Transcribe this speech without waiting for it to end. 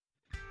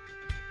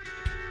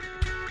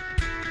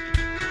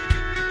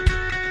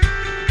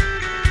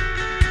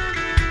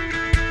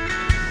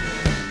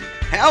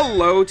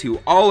Hello to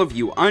all of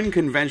you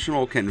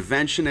unconventional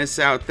conventionists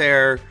out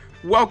there.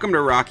 Welcome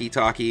to Rocky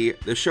Talkie,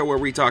 the show where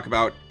we talk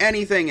about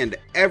anything and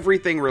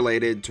everything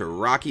related to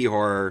Rocky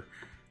Horror.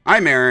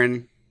 I'm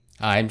Aaron.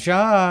 I'm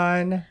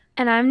John.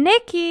 And I'm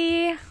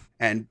Nikki.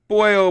 And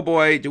boy, oh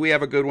boy, do we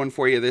have a good one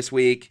for you this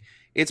week.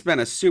 It's been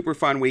a super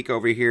fun week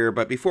over here,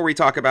 but before we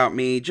talk about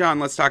me, John,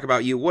 let's talk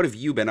about you. What have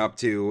you been up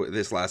to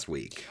this last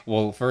week?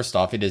 Well, first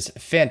off, it is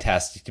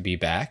fantastic to be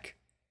back.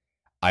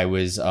 I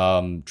was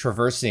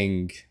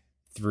traversing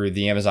through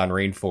the Amazon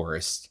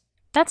rainforest.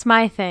 That's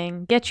my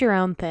thing. Get your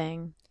own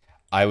thing.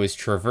 I was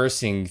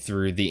traversing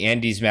through the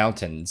Andes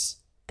Mountains.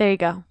 There you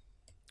go.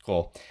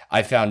 Cool.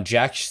 I found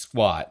Jack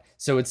Squat.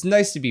 So it's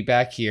nice to be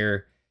back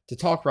here to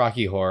talk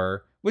Rocky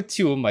Horror with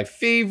two of my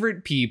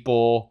favorite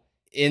people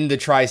in the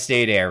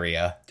tri-state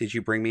area. Did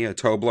you bring me a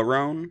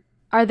Toblerone?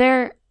 Are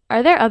there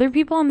other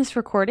people on this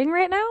recording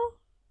right now?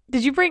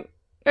 Did you bring...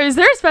 Or is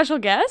there a special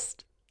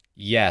guest?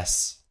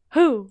 Yes.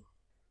 Who?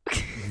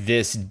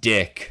 This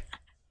dick.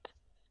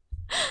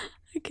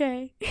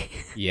 Okay.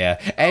 Yeah.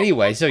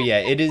 Anyway, so yeah,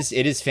 it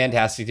is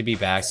fantastic to be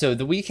back. So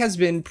the week has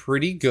been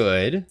pretty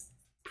good,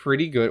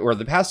 or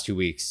the past 2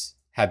 weeks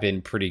have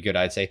been pretty good,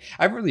 I'd say.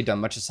 I haven't really done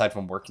much aside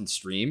from work and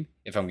stream,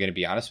 if I'm going to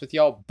be honest with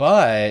y'all,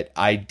 but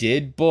I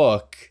did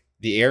book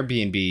the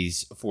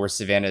Airbnbs for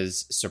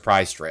Savannah's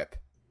surprise trip.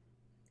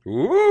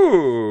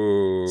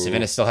 Ooh.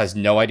 Savannah still has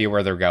no idea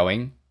where they're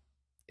going.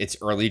 It's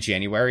early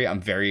January.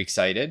 I'm very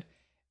excited.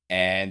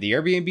 And the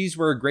Airbnbs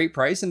were a great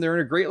price and they're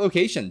in a great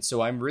location.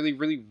 So I'm really,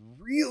 really,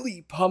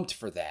 really pumped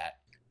for that.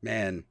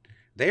 Man,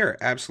 they are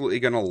absolutely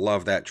going to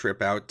love that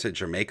trip out to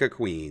Jamaica,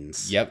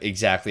 Queens. Yep,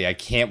 exactly. I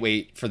can't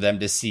wait for them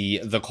to see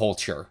the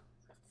culture.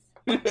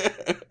 What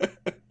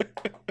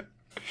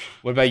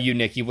about you,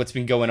 Nikki? What's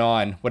been going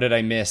on? What did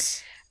I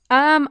miss?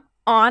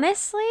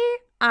 Honestly,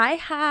 I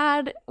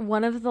had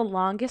one of the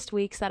longest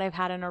weeks that I've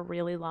had in a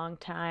really long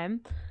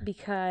time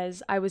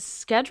because I was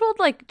scheduled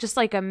just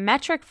like a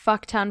metric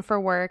fuck ton for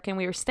work and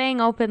we were staying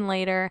open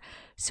later.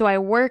 So I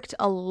worked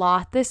a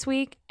lot this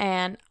week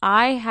and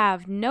I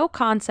have no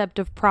concept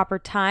of proper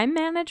time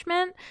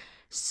management.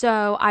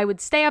 So I would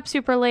stay up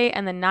super late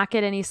and then not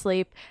get any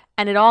sleep.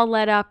 And it all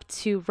led up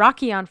to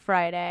Rocky on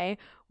Friday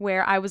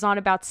where I was on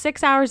about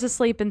 6 hours of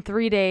sleep in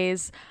 3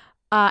 days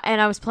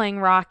and I was playing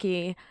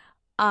Rocky.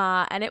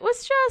 And it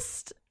was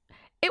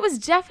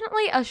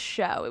definitely a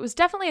show. It was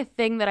definitely a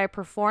thing that I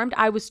performed.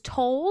 I was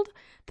told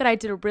that I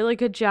did a really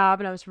good job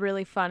and I was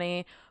really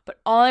funny, but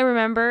all I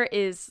remember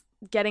is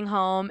getting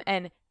home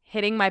and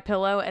hitting my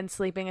pillow and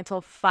sleeping until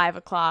 5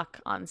 o'clock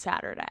on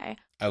Saturday.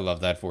 I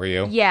love that for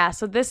you. Yeah,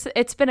 so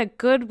it's been a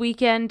good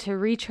weekend to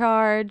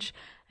recharge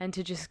and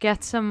to just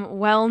get some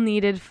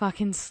well-needed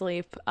fucking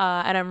sleep.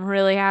 And I'm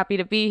really happy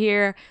to be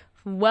here,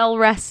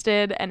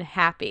 well-rested and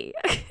happy.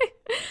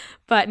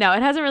 But no,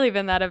 it hasn't really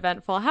been that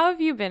eventful. How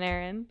have you been,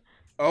 Aaron?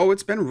 Oh,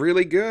 it's been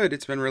really good.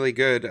 It's been really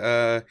good.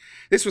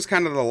 This was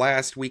kind of the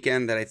last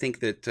weekend that I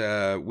think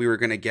that we were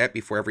going to get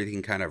before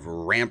everything kind of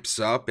ramps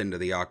up into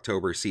the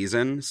October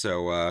season.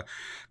 So a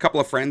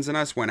couple of friends and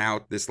us went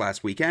out this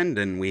last weekend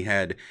and we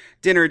had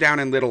dinner down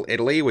in Little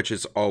Italy, which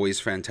is always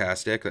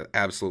fantastic. I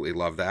absolutely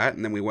love that.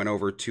 And then we went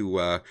over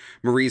to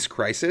Marie's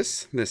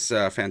Crisis, this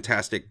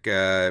fantastic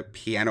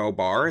piano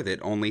bar that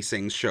only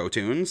sings show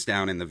tunes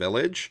down in the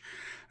village.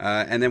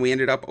 And then we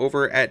ended up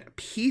over at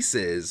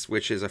Pieces,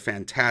 which is a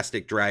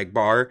fantastic drag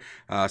bar.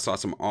 Saw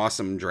some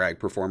awesome drag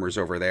performers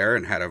over there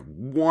and had a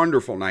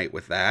wonderful night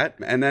with that.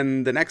 And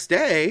then the next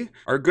day,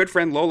 our good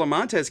friend Lola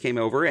Montez came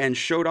over and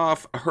showed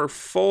off her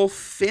full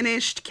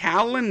finished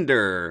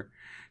calendar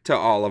to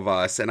all of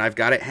us. And I've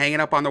got it hanging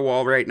up on the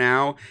wall right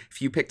now.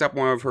 If you picked up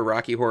one of her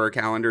Rocky Horror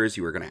calendars,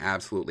 you were going to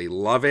absolutely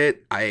love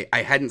it. I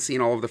hadn't seen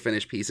all of the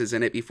finished pieces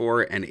in it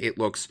before, and it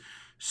looks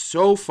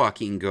so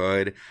fucking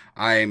good.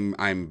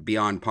 I'm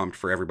beyond pumped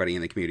for everybody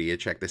in the community to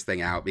check this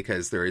thing out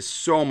because there is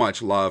so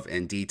much love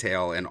and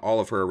detail in all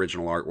of her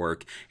original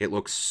artwork. It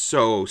looks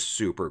so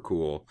super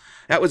cool.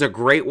 That was a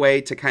great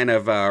way to kind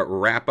of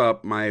wrap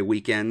up my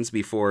weekends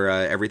before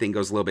everything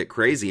goes a little bit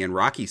crazy and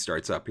Rocky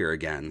starts up here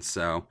again.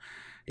 So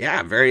yeah,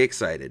 I'm very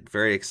excited.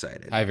 Very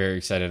excited. I'm very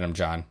excited. I'm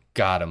John.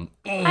 Got him.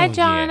 Oh, Hi,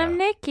 John. yeah. I'm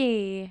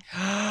Nikki.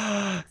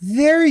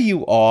 There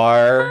you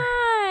are.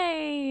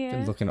 Hi.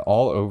 Been looking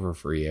all over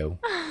for you.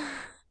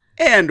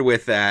 And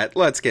with that,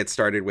 let's get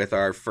started with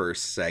our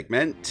first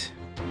segment.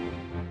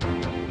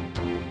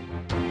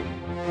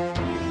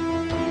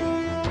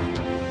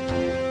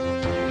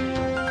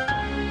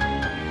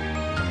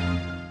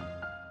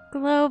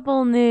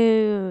 Global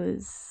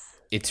news.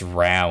 It's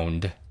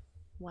round.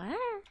 What?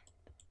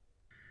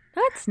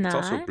 No, it's not.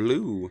 It's also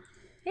blue.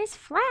 It's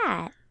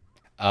flat.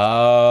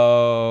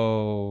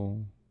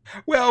 Oh.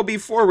 Well,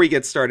 before we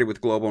get started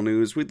with global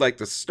news, we'd like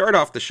to start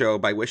off the show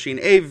by wishing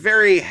a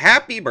very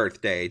happy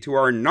birthday to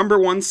our number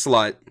one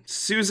slut,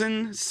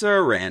 Susan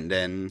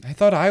Sarandon. I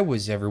thought I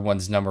was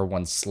everyone's number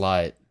one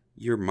slut.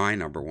 You're my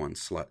number one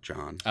slut,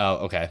 John. Oh,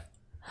 okay.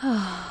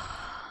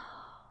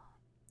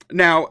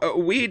 Now,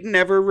 we'd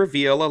never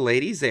reveal a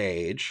lady's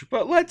age,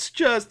 but let's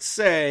just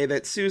say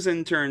that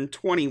Susan turned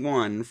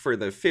 21 for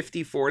the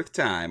 54th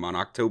time on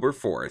October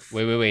 4th.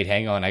 Wait,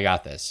 hang on, I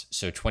got this.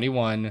 So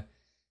 21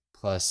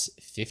 plus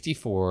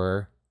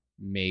 54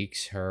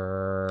 makes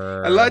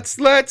her...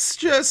 Let's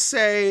just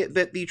say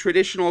that the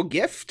traditional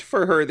gift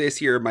for her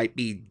this year might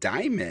be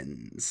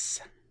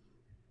diamonds.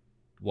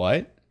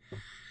 What?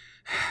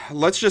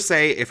 Let's just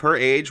say if her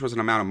age was an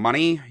amount of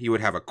money, you would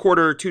have a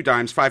quarter, 2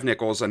 dimes, 5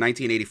 nickels, a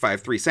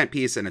 1985 3-cent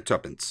piece, and a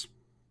tuppence.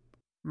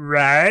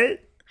 Right?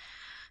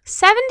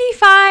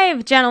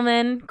 75,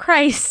 gentlemen.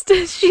 Christ,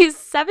 she's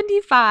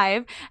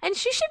 75, and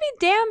she should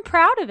be damn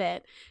proud of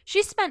it.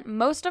 She spent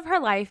most of her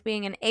life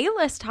being an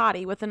A-list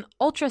hottie with an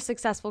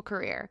ultra-successful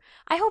career.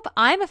 I hope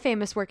I'm a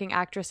famous working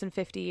actress in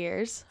 50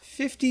 years.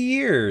 50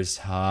 years,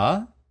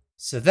 huh?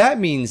 So that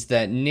means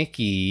that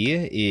Nikki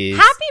is...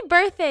 Happy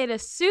birthday to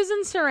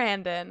Susan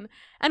Sarandon.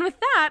 And with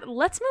that,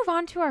 let's move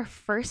on to our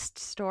first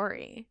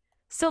story.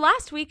 So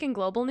last week in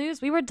Global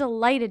News, we were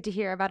delighted to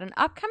hear about an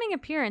upcoming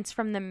appearance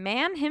from the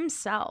man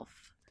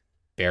himself.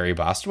 Barry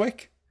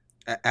Bostwick?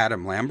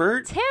 Adam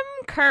Lambert? Tim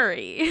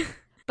Curry.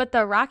 But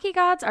the Rocky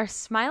gods are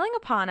smiling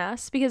upon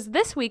us because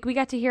this week we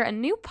got to hear a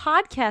new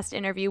podcast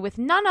interview with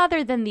none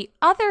other than the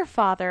other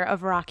father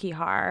of Rocky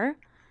Horror.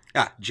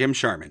 Jim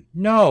Sharman.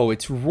 No,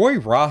 it's Roy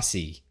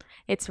Rossi.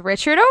 It's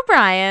Richard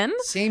O'Brien.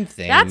 Same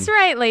thing. That's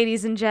right,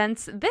 ladies and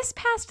gents. This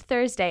past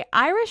Thursday,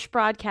 Irish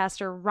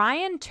broadcaster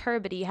Ryan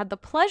Tubridy had the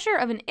pleasure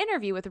of an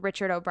interview with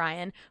Richard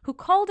O'Brien, who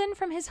called in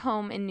from his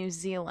home in New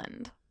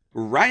Zealand.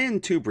 Ryan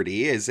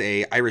Tubridy is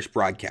an Irish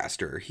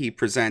broadcaster. He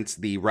presents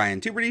the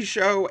Ryan Tubridy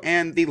Show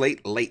and the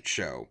Late Late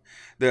Show.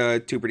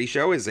 The Tubridy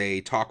Show is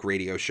a talk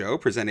radio show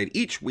presented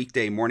each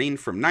weekday morning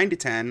from 9 to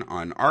 10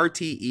 on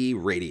RTE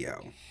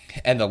Radio.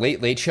 And the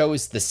Late Late Show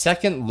is the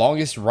second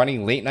longest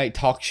running late night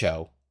talk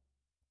show,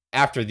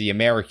 after the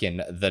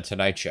American The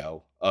Tonight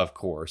Show, of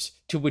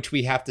course, to which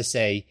we have to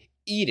say,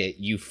 eat it,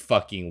 you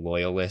fucking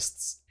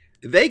loyalists.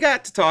 They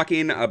got to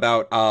talking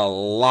about a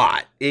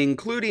lot,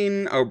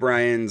 including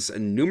O'Brien's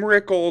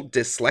numerical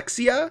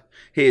dyslexia,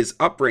 his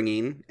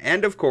upbringing,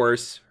 and of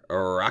course,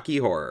 Rocky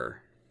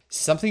Horror.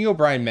 Something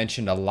O'Brien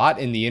mentioned a lot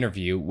in the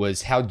interview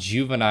was how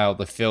juvenile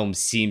the film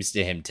seems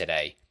to him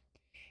today.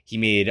 He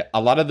made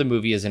a lot of the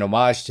movie as an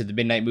homage to the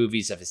midnight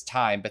movies of his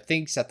time, but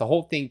thinks that the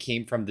whole thing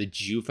came from the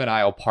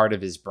juvenile part of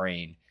his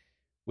brain,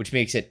 which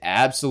makes it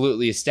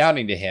absolutely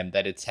astounding to him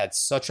that it's had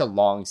such a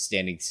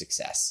long-standing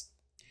success.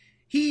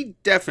 He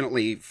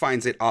definitely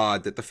finds it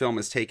odd that the film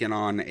has taken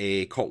on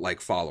a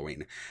cult-like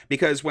following,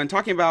 because when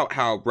talking about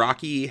how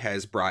Rocky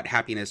has brought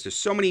happiness to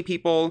so many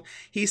people,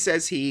 he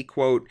says he,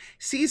 quote,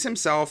 sees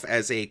himself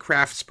as a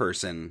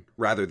craftsperson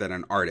rather than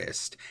an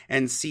artist,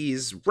 and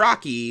sees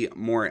Rocky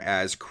more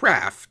as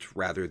craft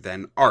rather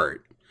than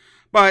art.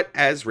 But,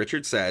 as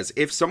Richard says,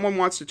 if someone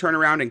wants to turn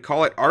around and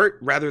call it art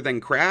rather than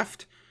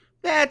craft,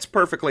 that's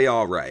perfectly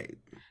all right.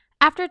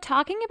 After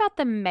talking about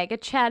the Mega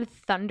Chad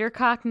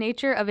thundercock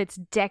nature of its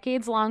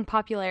decades-long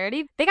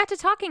popularity, they got to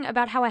talking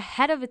about how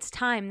ahead of its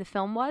time the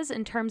film was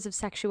in terms of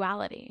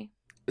sexuality.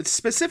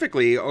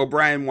 Specifically,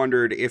 O'Brien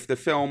wondered if the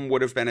film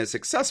would have been as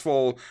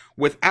successful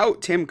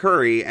without Tim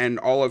Curry and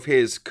all of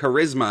his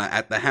charisma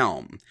at the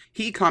helm.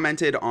 He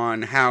commented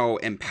on how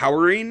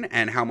empowering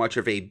and how much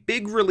of a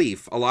big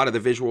relief a lot of the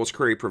visuals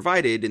Curry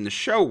provided in the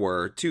show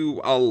were to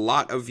a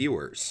lot of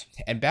viewers.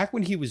 And back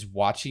when he was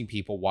watching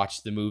people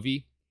watch the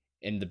movie,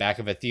 in the back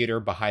of a theater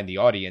behind the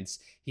audience,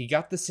 he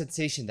got the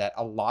sensation that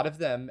a lot of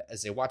them,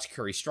 as they watched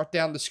Curry strut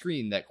down the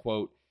screen, that,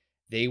 quote,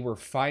 they were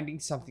finding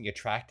something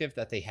attractive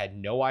that they had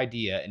no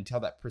idea until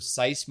that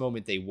precise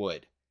moment they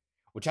would,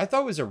 which I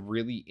thought was a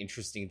really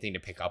interesting thing to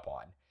pick up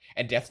on.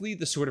 And definitely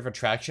the sort of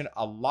attraction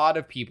a lot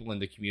of people in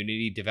the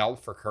community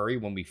developed for Curry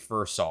when we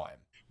first saw him.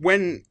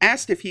 When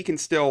asked if he can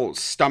still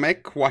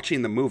stomach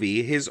watching the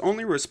movie, his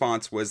only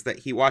response was that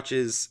he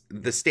watches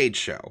the stage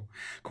show.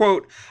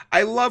 Quote,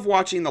 I love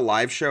watching the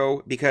live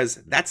show because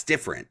that's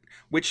different,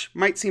 which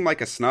might seem like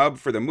a snub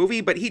for the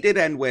movie, but he did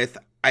end with,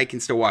 I can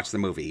still watch the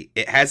movie.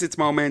 It has its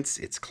moments,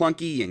 it's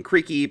clunky and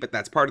creaky, but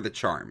that's part of the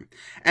charm.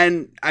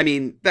 And, I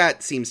mean,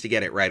 that seems to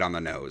get it right on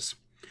the nose.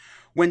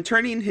 When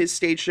turning his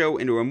stage show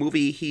into a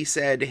movie, he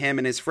said him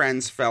and his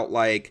friends felt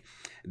like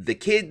the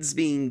kids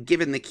being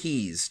given the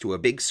keys to a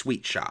big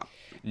sweet shop.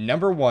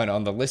 Number one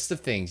on the list of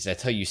things that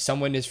tell you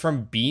someone is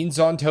from Beans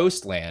on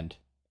Toast Land.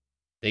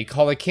 They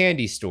call a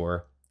candy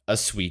store a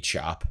sweet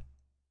shop.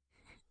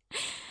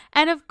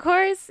 And of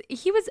course,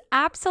 he was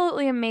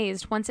absolutely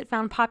amazed once it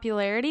found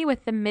popularity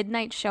with the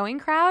midnight showing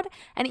crowd,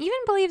 and even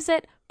believes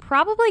it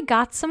probably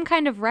got some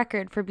kind of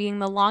record for being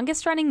the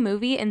longest running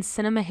movie in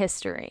cinema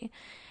history.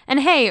 And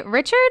hey,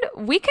 Richard,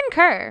 we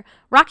concur.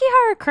 Rocky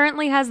Horror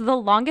currently has the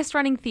longest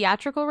running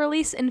theatrical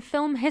release in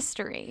film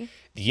history.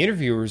 The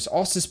interviewers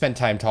also spent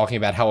time talking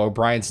about how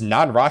O'Brien's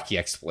non-Rocky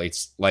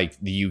exploits, like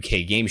the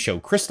UK game show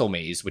Crystal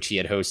Maze, which he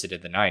had hosted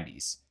in the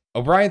 90s.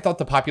 O'Brien thought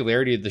the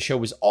popularity of the show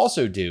was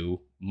also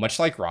due, much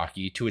like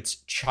Rocky, to its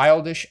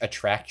childish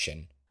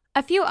attraction.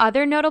 A few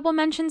other notable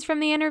mentions from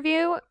the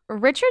interview.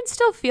 Richard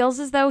still feels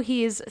as though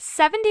he's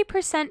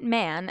 70%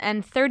 man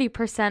and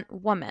 30%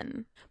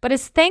 woman, but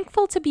is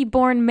thankful to be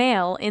born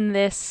male in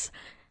this,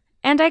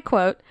 and I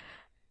quote,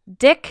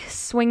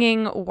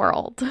 dick-swinging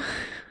world.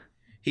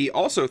 He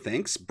also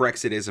thinks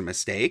Brexit is a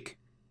mistake.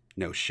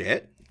 No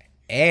shit.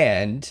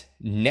 And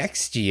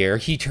next year,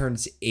 he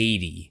turns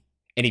 80.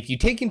 And if you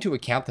take into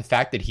account the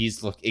fact that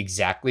he's looked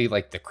exactly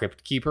like the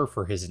Crypt Keeper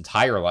for his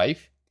entire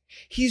life,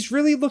 he's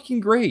really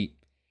looking great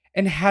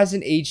and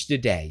hasn't aged a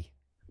day.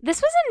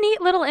 This was a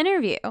neat little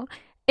interview.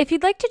 If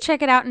you'd like to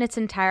check it out in its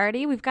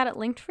entirety, we've got it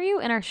linked for you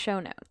in our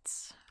show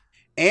notes.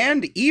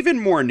 And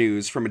even more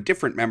news from a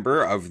different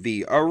member of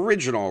the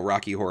original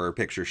Rocky Horror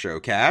Picture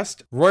Show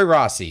cast. Roy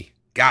Rossi.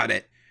 Got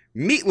it.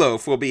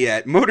 Meatloaf will be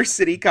at Motor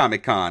City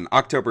Comic Con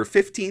October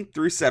 15th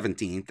through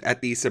 17th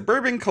at the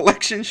Suburban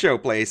Collection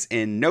Showplace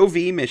in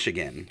Novi,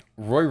 Michigan.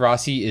 Roy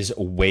Rossi is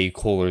way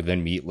cooler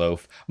than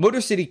Meatloaf.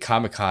 Motor City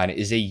Comic Con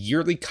is a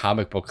yearly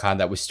comic book con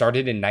that was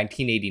started in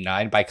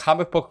 1989 by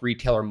comic book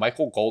retailer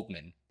Michael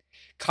Goldman.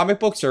 Comic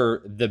books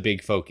are the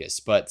big focus,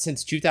 but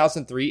since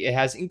 2003, it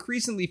has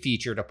increasingly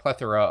featured a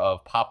plethora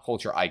of pop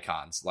culture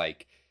icons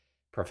like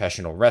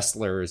professional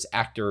wrestlers,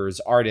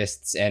 actors,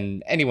 artists,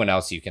 and anyone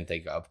else you can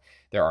think of.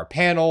 There are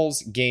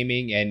panels,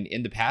 gaming, and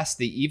in the past,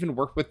 they even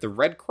worked with the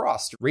Red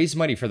Cross to raise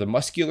money for the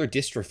Muscular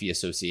Dystrophy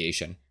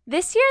Association.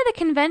 This year, the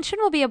convention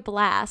will be a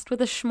blast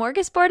with a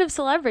smorgasbord of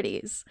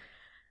celebrities.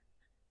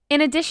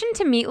 In addition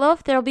to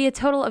Meatloaf, there will be a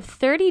total of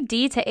 30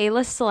 D to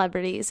A-list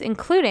celebrities,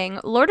 including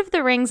Lord of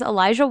the Rings'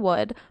 Elijah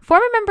Wood,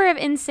 former member of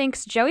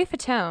NSYNC's Joey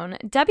Fatone,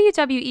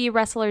 WWE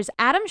wrestlers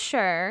Adam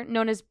Scherr,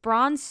 known as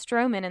Braun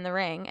Strowman in the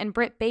ring, and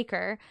Britt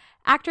Baker,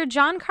 actor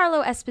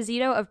Giancarlo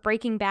Esposito of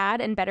Breaking Bad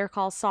and Better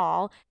Call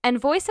Saul, and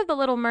voice of The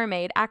Little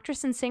Mermaid,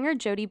 actress and singer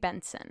Jodie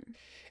Benson.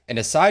 And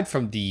aside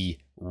from the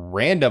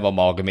random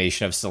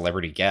amalgamation of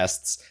celebrity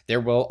guests,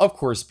 there will, of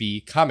course, be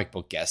comic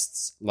book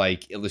guests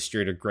like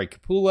illustrator Greg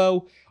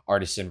Capullo,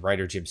 artist and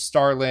writer Jim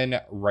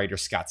Starlin, writer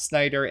Scott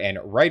Snyder, and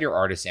writer,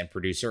 artist, and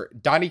producer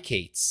Donny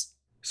Cates.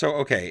 So,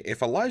 okay,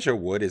 if Elijah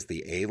Wood is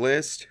the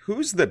A-list,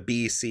 who's the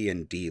B, C,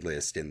 and D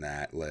list in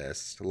that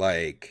list?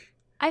 Like,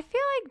 I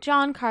feel like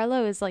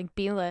Giancarlo is like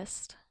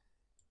B-list.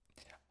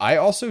 I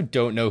also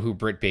don't know who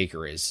Britt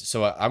Baker is,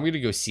 so I'm going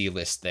to go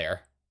C-list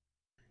there.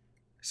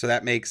 So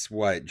that makes,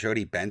 what,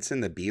 Jodie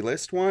Benson the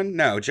B-list one?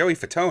 No, Joey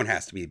Fatone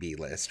has to be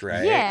B-list,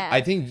 right? Yeah. I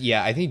think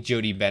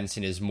Jodie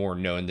Benson is more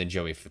known than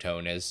Joey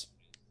Fatone is.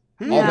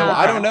 No. Although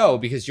I don't know,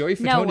 because Joey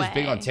No Fatone is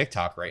big way. on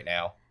TikTok right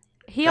now.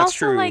 He That's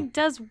also true. like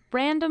does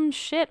random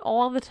shit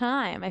all the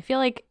time. I feel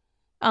like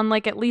on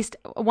like at least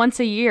once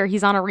a year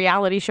he's on a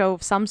reality show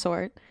of some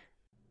sort.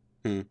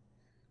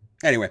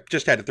 Anyway,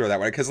 just had to throw that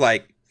one because,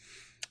 like,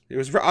 it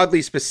was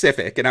oddly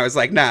specific, and I was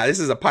like, nah, this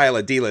is a pile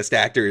of D-list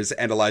actors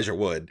and Elijah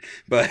Wood.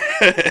 But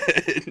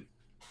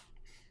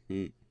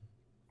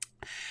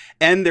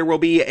And there will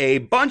be a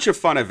bunch of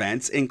fun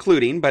events,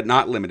 including, but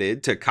not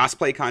limited to,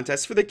 cosplay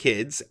contests for the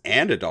kids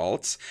and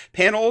adults,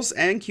 panels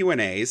and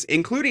Q&As,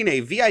 including a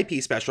VIP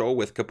special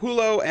with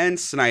Capullo and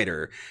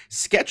Snyder,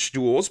 sketch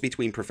duels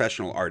between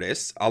professional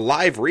artists, a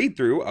live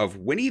read-through of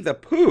Winnie the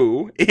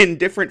Pooh in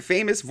different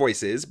famous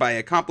voices by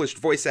accomplished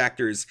voice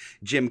actors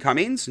Jim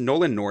Cummings,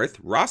 Nolan North,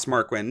 Ross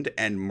Marquand,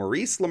 and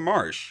Maurice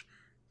LaMarche,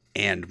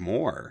 and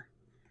more.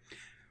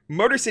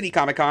 Motor City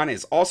Comic Con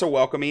is also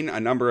welcoming a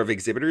number of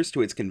exhibitors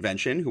to its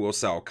convention who will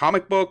sell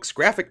comic books,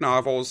 graphic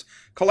novels,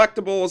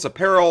 collectibles,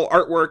 apparel,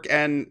 artwork,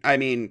 and,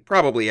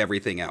 probably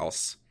everything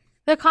else.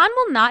 The con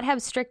will not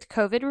have strict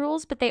COVID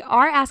rules, but they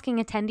are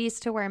asking attendees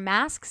to wear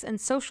masks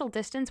and social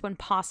distance when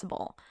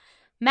possible.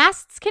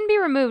 Masks can be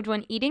removed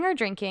when eating or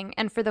drinking,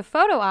 and for the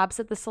photo ops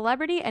at the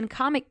celebrity and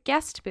comic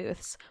guest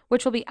booths,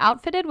 which will be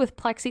outfitted with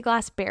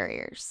plexiglass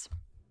barriers.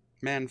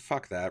 Man,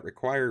 fuck that.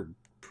 Require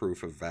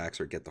proof of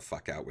vax or get the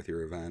fuck out with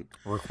your event.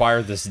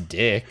 Require this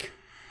dick.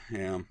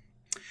 Yeah.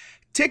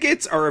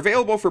 Tickets are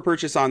available for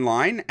purchase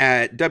online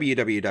at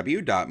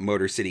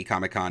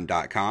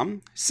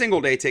www.motorcitycomiccon.com.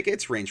 Single-day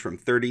tickets range from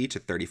 $30 to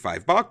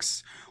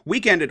 $35.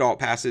 Weekend adult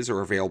passes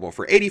are available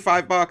for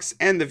 $85,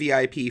 and the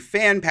VIP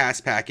Fan Pass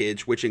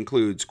package, which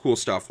includes cool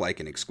stuff like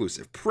an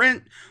exclusive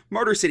print,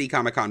 Motor City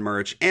Comic Con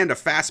merch, and a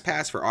fast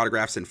pass for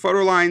autographs and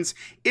photo lines,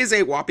 is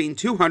a whopping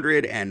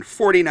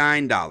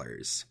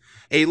 $249.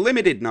 A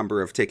limited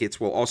number of tickets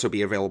will also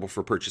be available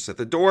for purchase at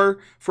the door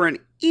for an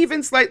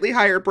even slightly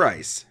higher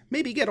price.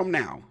 Maybe get them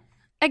now.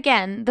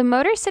 Again, the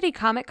Motor City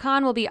Comic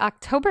Con will be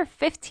October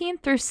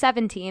 15th through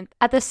 17th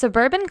at the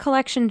Suburban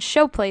Collection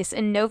Showplace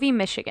in Novi,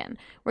 Michigan,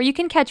 where you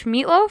can catch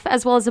Meatloaf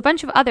as well as a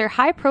bunch of other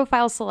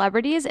high-profile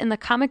celebrities in the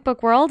comic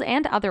book world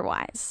and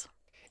otherwise.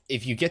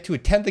 If you get to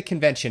attend the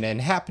convention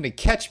and happen to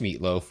catch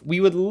Meatloaf,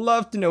 we would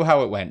love to know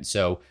how it went,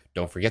 so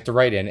don't forget to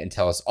write in and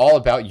tell us all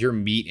about your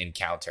meat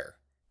encounter.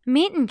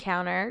 Meat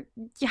encounter?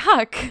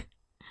 Yuck.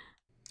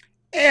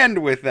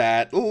 And with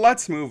that,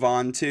 let's move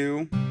on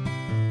to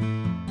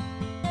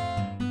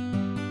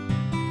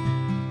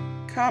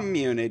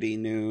community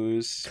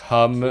news.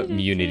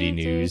 Community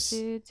news.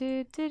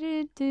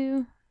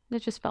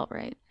 That just felt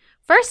right.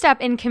 First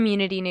up in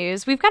community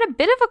news, we've got a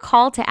bit of a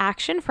call to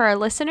action for our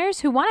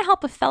listeners who want to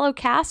help a fellow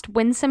cast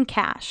win some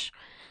cash.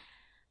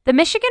 The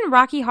Michigan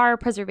Rocky Horror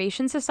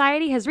Preservation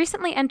Society has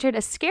recently entered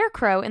a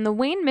scarecrow in the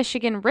Wayne,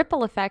 Michigan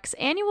Ripple Effects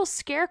annual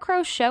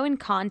Scarecrow Show and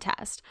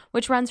Contest,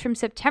 which runs from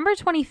September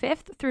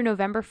 25th through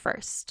November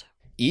 1st.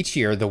 Each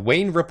year, the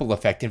Wayne Ripple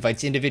Effect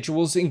invites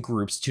individuals and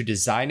groups to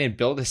design and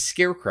build a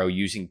scarecrow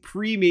using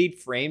pre-made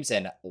frames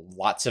and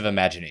lots of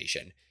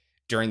imagination.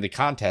 During the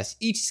contest,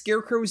 each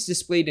scarecrow is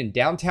displayed in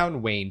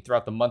downtown Wayne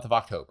throughout the month of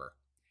October.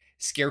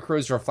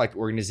 Scarecrows reflect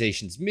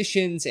organizations'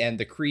 missions and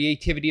the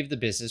creativity of the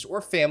business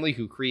or family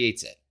who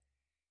creates it.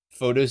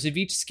 Photos of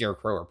each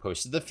scarecrow are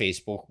posted to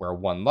Facebook, where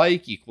one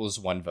like equals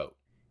one vote.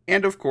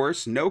 And of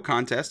course, no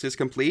contest is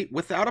complete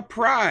without a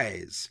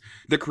prize.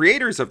 The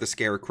creators of the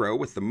Scarecrow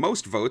with the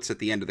most votes at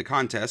the end of the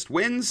contest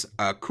wins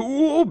a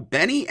cool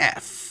Benny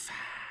F.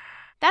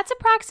 That's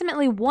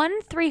approximately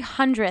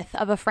 1/300th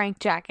of a Frank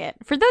jacket,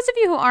 for those of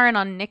you who aren't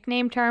on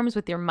nickname terms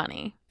with your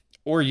money.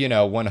 Or,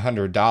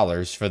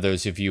 $100 for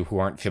those of you who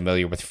aren't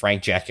familiar with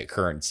Frank jacket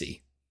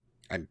currency.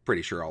 I'm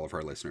pretty sure all of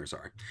our listeners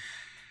are.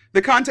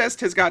 The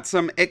contest has got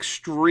some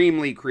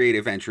extremely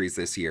creative entries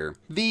this year.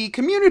 The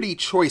Community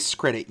Choice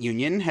Credit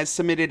Union has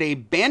submitted a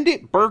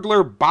Bandit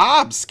Burglar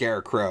Bob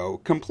Scarecrow,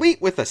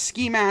 complete with a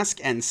ski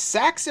mask and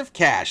sacks of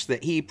cash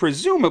that he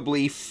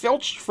presumably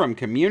filched from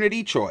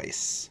Community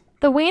Choice.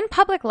 The Wayne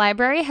Public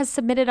Library has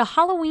submitted a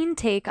Halloween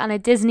take on a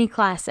Disney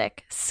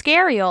classic,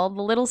 Scariel,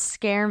 the Little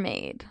Scare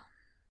Maid.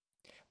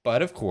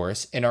 But of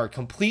course, in our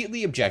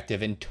completely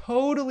objective and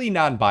totally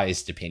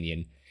non-biased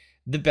opinion,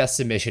 the best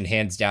submission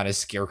hands down is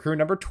Scarecrow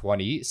number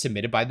 20,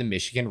 submitted by the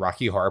Michigan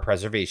Rocky Horror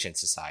Preservation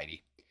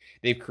Society.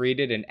 They've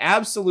created an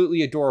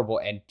absolutely adorable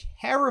and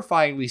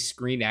terrifyingly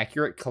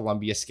screen-accurate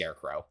Columbia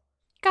Scarecrow.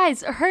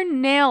 Guys, her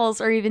nails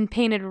are even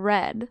painted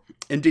red.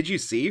 And did you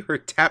see? Her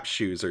tap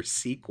shoes are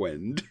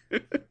sequined.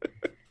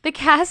 The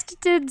cast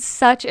did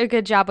such a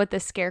good job with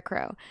this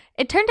scarecrow.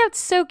 It turned out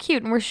so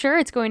cute, and we're sure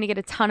it's going to get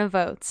a ton of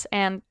votes.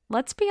 And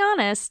let's be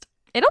honest,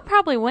 it'll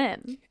probably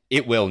win.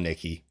 It will,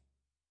 Nikki.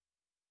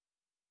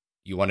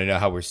 You want to know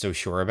how we're so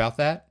sure about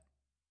that?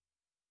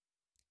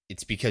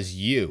 It's because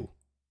you,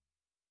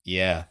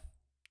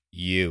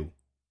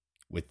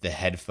 with the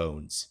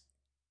headphones,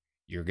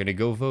 you're going to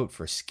go vote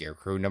for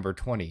Scarecrow number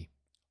 20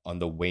 on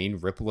the Wayne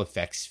Ripple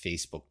Effects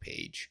Facebook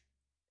page.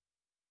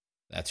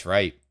 That's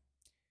right.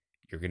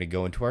 You're going to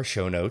go into our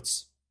show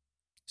notes,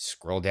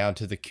 scroll down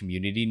to the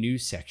community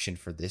news section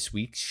for this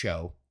week's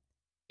show,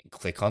 and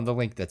click on the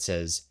link that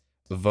says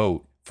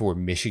Vote for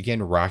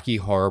Michigan Rocky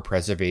Horror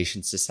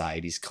Preservation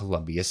Society's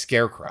Columbia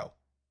Scarecrow.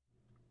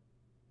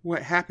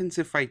 What happens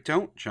if I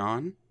don't,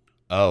 John?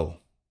 Oh,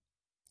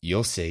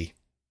 you'll see.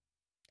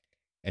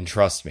 And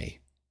trust me,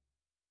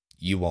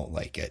 you won't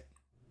like it.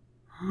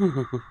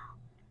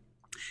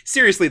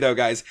 Seriously though,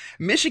 guys,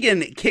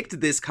 Michigan kicked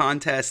this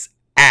contest's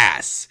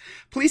ass.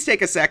 Please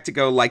take a sec to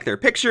go like their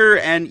picture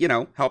and,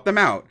 help them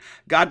out.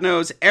 God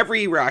knows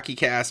every Rocky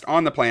cast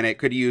on the planet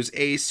could use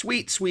a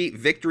sweet, sweet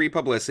victory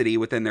publicity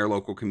within their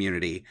local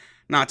community.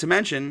 Not to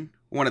mention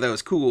one of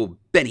those cool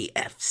Benny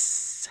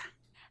Fs.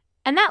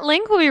 And that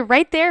link will be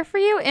right there for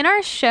you in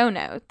our show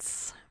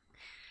notes.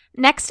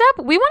 Next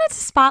up, we wanted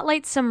to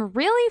spotlight some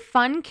really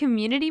fun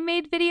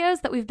community-made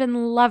videos that we've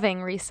been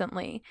loving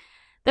recently.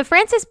 The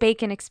Francis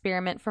Bacon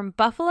Experiment from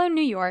Buffalo,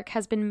 New York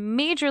has been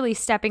majorly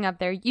stepping up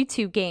their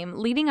YouTube game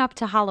leading up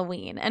to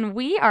Halloween, and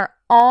we are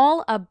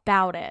all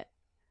about it.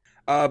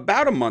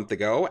 About a month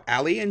ago,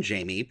 Allie and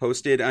Jamie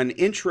posted an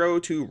Intro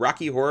to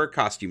Rocky Horror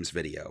Costumes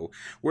video,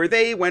 where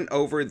they went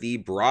over the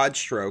broad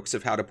strokes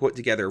of how to put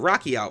together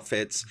Rocky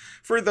outfits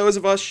for those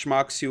of us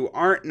schmucks who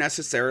aren't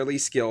necessarily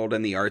skilled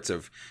in the arts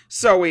of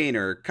sewing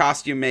or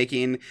costume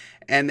making,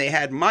 and they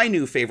had my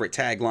new favorite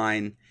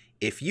tagline,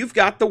 "If you've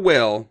got the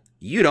will,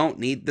 you don't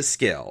need the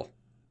skill."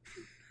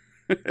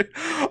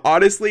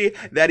 Honestly,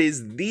 that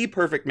is the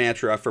perfect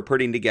mantra for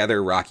putting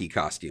together Rocky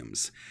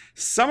costumes.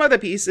 Some of the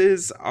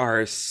pieces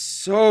are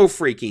so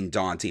freaking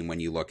daunting when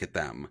you look at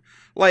them.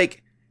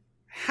 Like,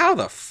 how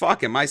the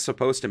fuck am I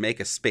supposed to make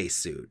a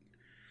spacesuit?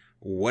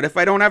 What if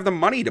I don't have the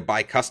money to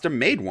buy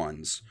custom-made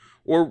ones?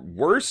 Or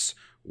worse,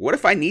 what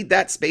if I need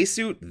that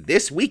spacesuit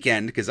this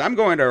weekend because I'm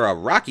going to a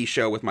Rocky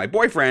show with my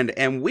boyfriend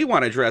and we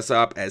want to dress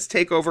up as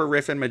Takeover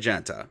Riff and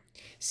Magenta?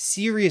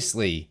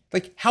 Seriously,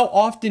 how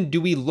often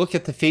do we look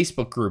at the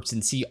Facebook groups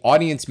and see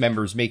audience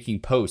members making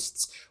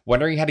posts,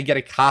 wondering how to get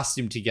a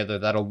costume together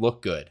that'll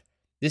look good?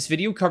 This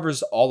video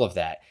covers all of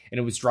that, and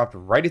it was dropped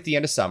right at the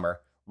end of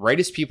summer, right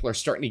as people are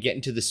starting to get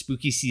into the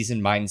spooky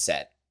season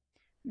mindset.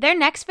 Their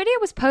next video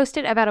was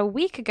posted about a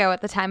week ago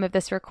at the time of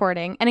this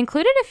recording, and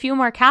included a few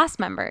more cast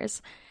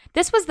members.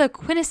 This was the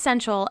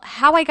quintessential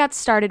How I Got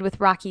Started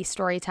with Rocky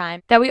story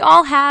time that we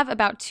all have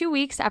about 2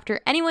 weeks after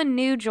anyone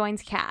new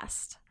joins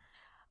cast.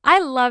 I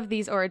love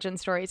these origin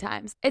story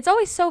times. It's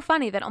always so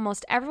funny that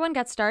almost everyone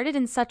got started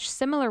in such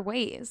similar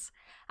ways.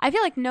 I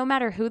feel like no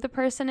matter who the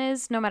person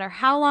is, no matter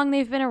how long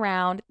they've been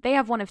around, they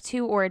have one of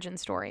two origin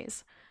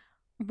stories.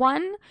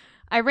 One,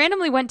 I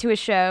randomly went to a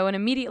show and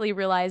immediately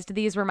realized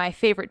these were my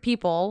favorite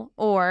people,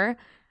 or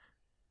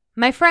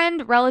my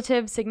friend,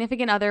 relative,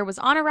 significant other was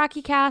on a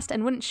Rocky cast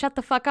and wouldn't shut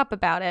the fuck up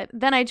about it.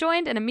 Then I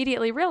joined and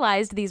immediately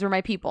realized these were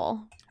my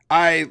people.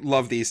 I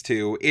love these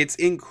two. It's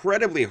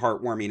incredibly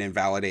heartwarming and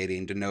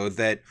validating to know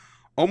that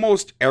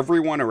almost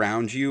everyone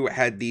around you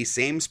had the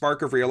same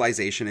spark of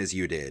realization as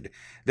you did,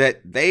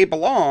 that they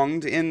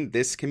belonged in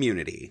this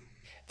community.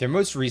 Their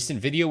most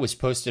recent video was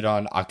posted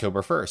on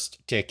October 1st.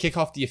 To kick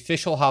off the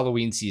official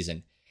Halloween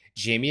season,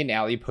 Jamie and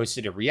Allie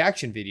posted a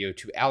reaction video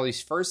to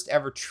Allie's first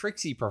ever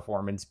Trixie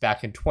performance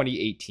back in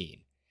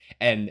 2018.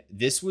 And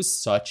this was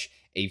such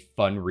a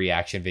fun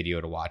reaction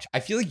video to watch.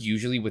 I feel like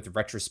usually with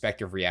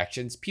retrospective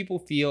reactions, people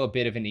feel a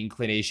bit of an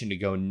inclination to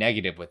go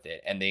negative with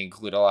it, and they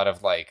include a lot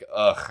of like,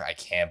 ugh, I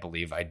can't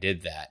believe I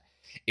did that.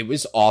 It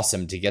was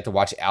awesome to get to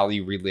watch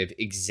Allie relive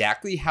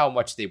exactly how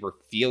much they were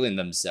feeling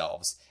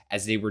themselves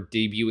as they were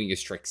debuting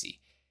as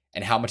Trixie,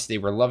 and how much they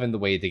were loving the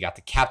way they got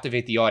to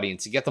captivate the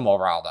audience and get them all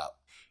riled up.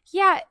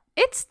 Yeah,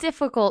 it's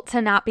difficult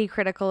to not be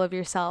critical of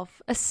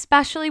yourself,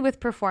 especially with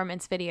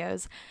performance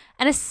videos,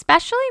 and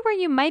especially where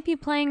you might be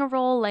playing a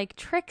role like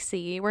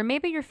Trixie, where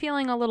maybe you're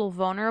feeling a little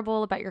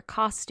vulnerable about your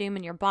costume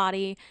and your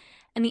body,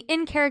 and the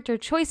in-character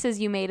choices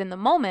you made in the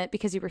moment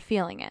because you were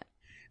feeling it.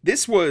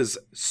 This was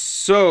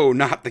so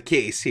not the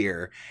case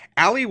here.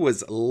 Allie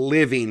was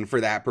living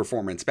for that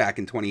performance back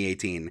in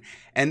 2018,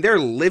 and they're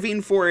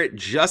living for it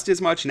just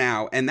as much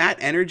now, and that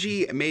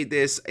energy made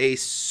this a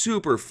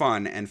super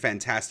fun and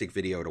fantastic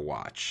video to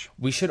watch.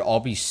 We should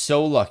all be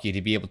so lucky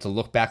to be able to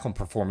look back on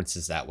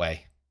performances that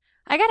way.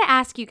 I gotta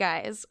ask you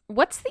guys,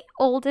 what's the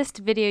oldest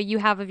video you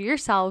have of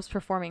yourselves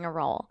performing a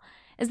role?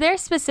 Is there a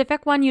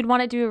specific one you'd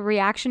want to do a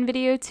reaction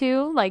video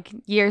to, like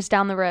years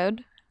down the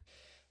road?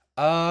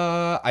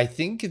 I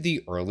think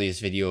the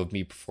earliest video of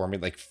me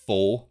performing like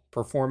full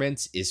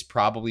performance is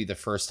probably the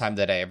first time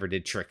that I ever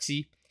did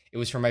Trixie. It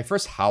was for my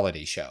first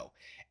holiday show,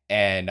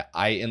 and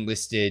I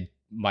enlisted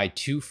my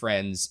two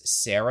friends,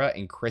 Sarah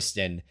and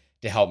Kristen,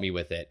 to help me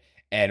with it.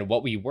 And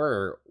what we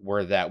were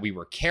that we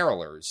were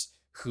carolers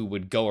who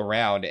would go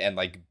around and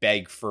like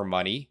beg for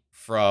money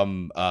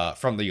from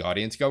the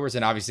audience goers.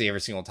 And obviously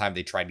every single time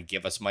they tried to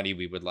give us money,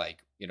 we would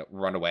like,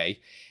 run away.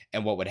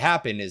 And what would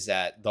happen is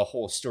that the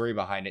whole story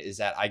behind it is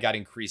that I got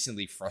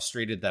increasingly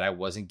frustrated that I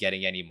wasn't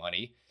getting any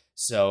money.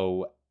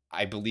 So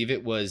I believe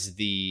it was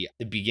the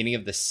beginning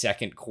of the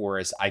second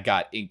chorus. I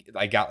got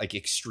like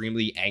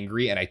extremely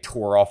angry and I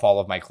tore off all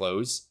of my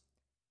clothes.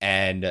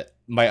 And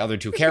my other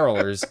two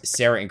carolers,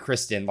 Sarah and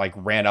Kristen, like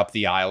ran up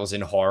the aisles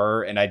in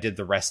horror. And I did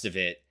the rest of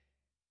it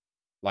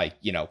like,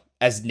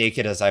 as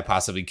naked as I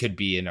possibly could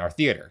be in our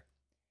theater.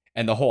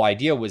 And the whole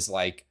idea was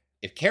like,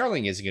 if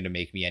caroling isn't going to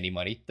make me any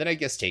money, then I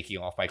guess taking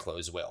off my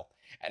clothes will.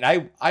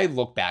 And I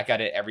look back at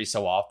it every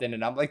so often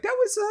and I'm like,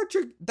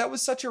 that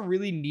was such a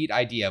really neat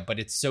idea, but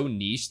it's so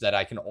niche that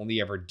I can only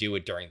ever do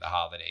it during the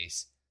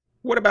holidays.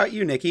 What about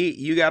you, Nikki?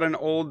 You got an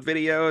old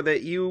video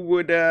that you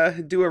would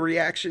do a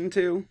reaction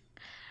to?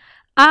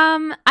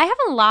 I have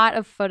a lot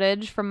of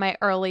footage from my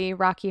early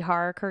Rocky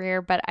Horror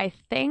career, but I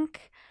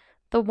think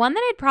the one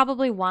that I'd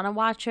probably want to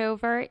watch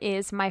over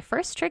is my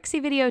first Trixie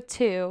video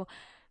too,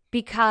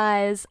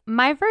 because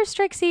my first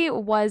Trixie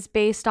was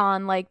based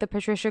on like the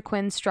Patricia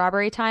Quinn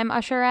Strawberry Time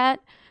usherette.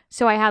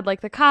 So I had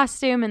like the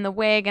costume and the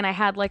wig, and I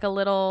had like a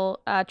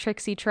little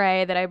Trixie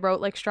tray that I wrote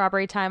like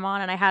Strawberry Time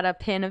on, and I had a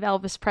pin of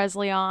Elvis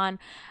Presley on.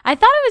 I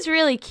thought it was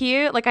really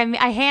cute. Like I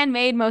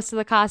handmade most of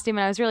the costume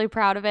and I was really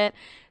proud of it.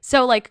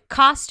 So like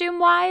costume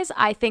wise,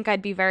 I think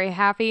I'd be very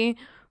happy.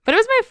 But it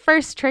was my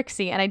first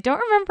Trixie, and I don't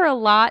remember a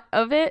lot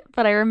of it,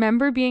 but I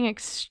remember being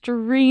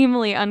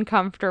extremely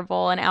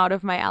uncomfortable and out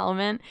of my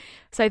element.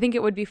 So I think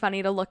it would be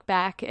funny to look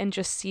back and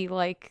just see,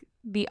 like,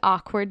 the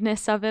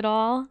awkwardness of it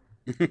all.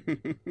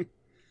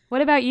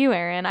 What about you,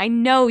 Aaron? I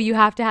know you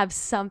have to have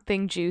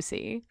something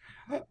juicy.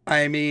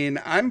 I mean,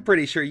 I'm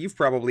pretty sure you've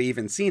probably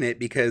even seen it,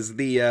 because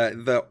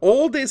the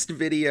oldest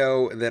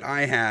video that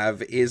I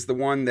have is the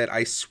one that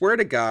I swear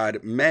to God,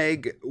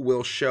 Meg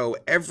will show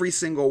every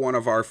single one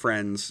of our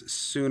friends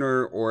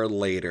sooner or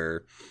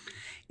later.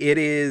 It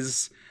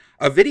is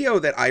a video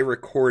that I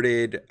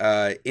recorded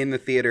in the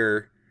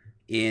theater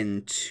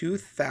in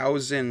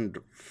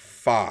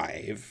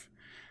 2005.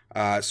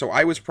 So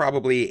I was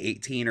probably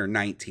 18 or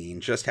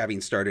 19, just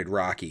having started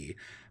Rocky.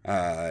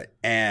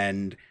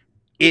 And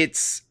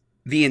it's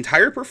the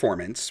entire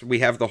performance. We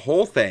have the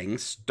whole thing,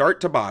 start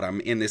to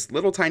bottom, in this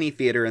little tiny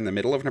theater in the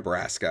middle of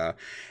Nebraska.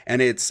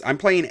 And I'm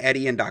playing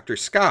Eddie and Dr.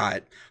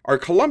 Scott. Our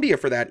Columbia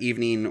for that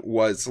evening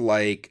was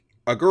like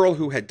a girl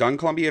who had done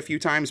Columbia a few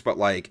times, but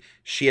like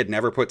she had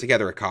never put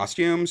together a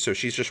costume. So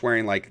she's just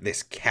wearing like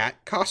this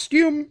cat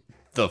costume.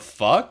 The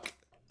fuck?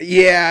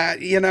 Yeah,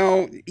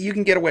 you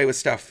can get away with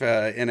stuff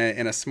in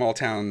a small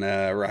town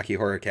Rocky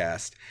Horror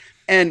cast.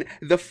 And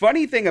the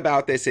funny thing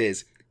about this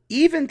is,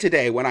 even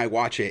today when I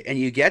watch it and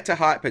you get to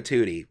Hot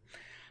Patootie,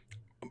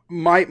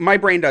 My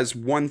brain does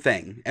one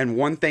thing and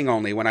one thing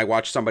only when I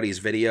watch somebody's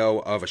video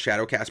of a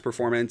Shadowcast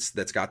performance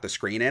that's got the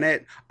screen in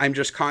it. I'm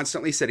just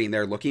constantly sitting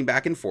there looking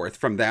back and forth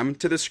from them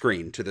to the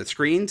screen, to the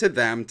screen, to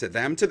them to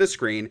the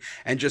screen,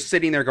 and just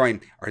sitting there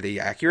going, are they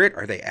accurate?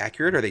 Are they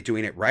accurate? Are they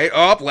doing it right?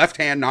 Oh, left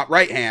hand, not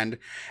right hand.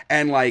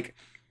 And like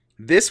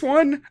this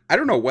one, I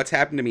don't know what's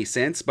happened to me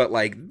since, but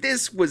like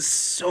this was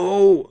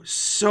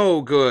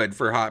so good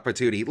for Hot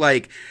Patootie.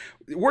 Like,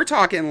 we're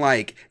talking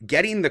like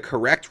getting the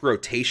correct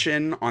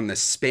rotation on the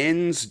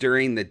spins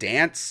during the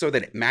dance so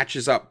that it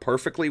matches up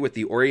perfectly with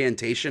the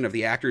orientation of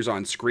the actors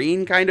on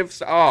screen, kind of.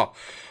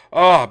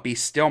 Oh, be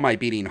still my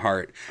beating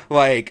heart.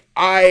 Like,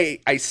 I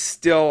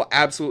still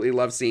absolutely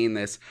love seeing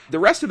this. The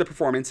rest of the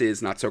performance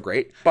is not so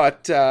great,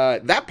 but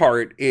that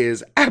part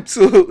is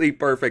absolutely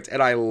perfect,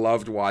 and I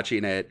loved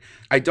watching it.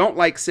 I don't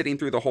like sitting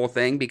through the whole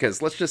thing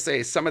because, let's just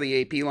say, some of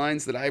the AP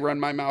lines that I run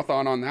my mouth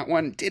on that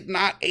one did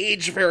not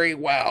age very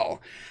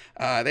well.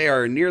 They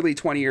are nearly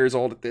 20 years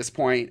old at this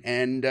point,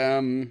 and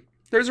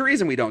there's a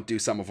reason we don't do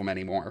some of them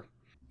anymore.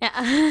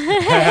 Yeah.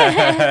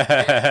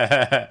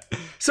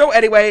 So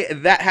anyway,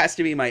 that has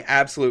to be my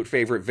absolute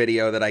favorite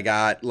video that I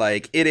got.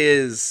 Like, it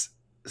is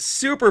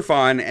super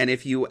fun, and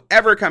if you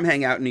ever come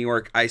hang out in New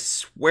York, I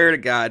swear to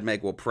God,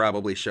 Meg will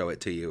probably show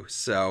it to you.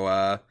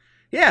 So,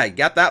 yeah, you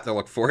got that to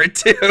look forward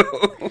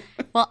to.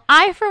 Well,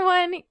 I, for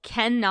one,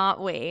 cannot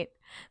wait.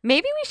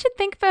 Maybe we should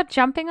think about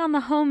jumping on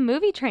the home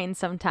movie train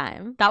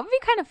sometime. That would be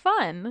kind of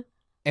fun.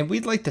 And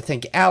we'd like to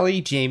thank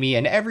Allie, Jamie,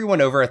 and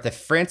everyone over at the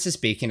Francis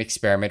Bacon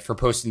Experiment for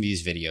posting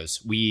these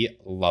videos. We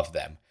love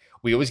them.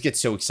 We always get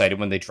so excited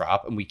when they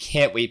drop, and we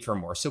can't wait for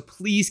more, so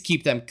please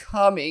keep them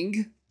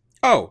coming.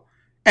 Oh,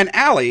 and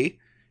Allie,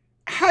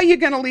 how you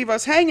gonna leave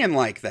us hanging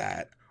like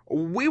that?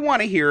 We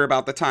want to hear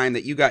about the time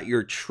that you got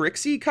your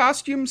Trixie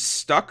costume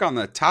stuck on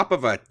the top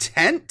of a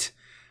tent.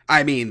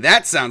 I mean,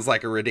 that sounds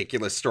like a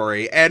ridiculous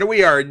story, and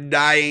we are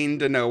dying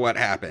to know what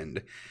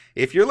happened.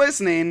 If you're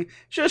listening,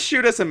 just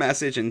shoot us a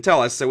message and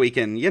tell us so we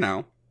can,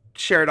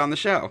 share it on the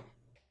show.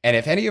 And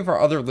if any of our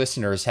other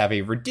listeners have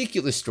a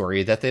ridiculous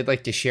story that they'd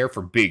like to share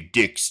for Big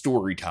Dick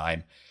Story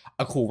Time,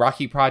 a cool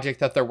Rocky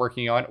project that they're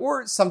working on,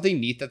 or something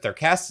neat that their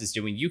cast is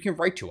doing, you can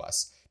write to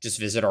us.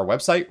 Just visit our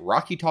website,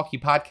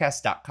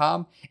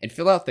 rockytalkypodcast.com, and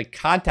fill out the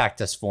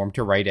Contact Us form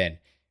to write in.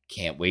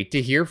 Can't wait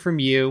to hear from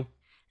you.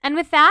 And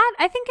with that,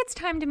 I think it's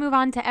time to move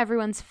on to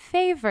everyone's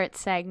favorite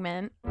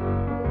segment.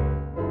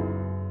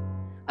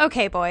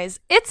 Okay,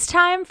 boys, it's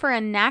time for a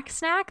knack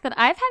snack that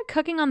I've had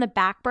cooking on the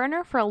back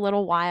burner for a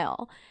little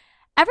while.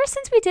 Ever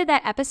since we did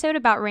that episode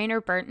about Rainer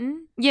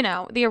Burton,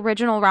 the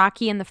original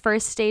Rocky in the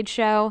first stage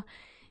show,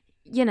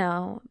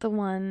 the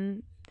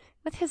one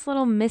with his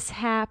little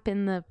mishap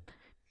in the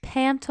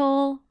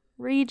Pantel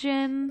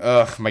region.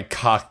 Ugh, my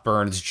cock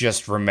burns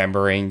just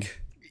remembering.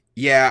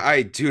 Yeah,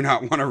 I do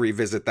not want to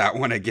revisit that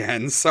one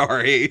again.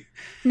 Sorry.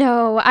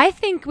 No, I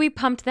think we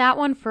pumped that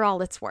one for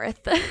all it's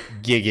worth.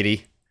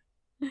 Giggity.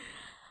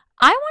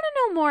 I want to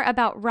know more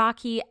about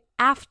Rocky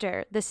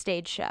after the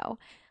stage show.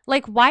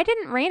 Like, why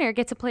didn't Rainer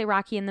get to play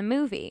Rocky in the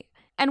movie?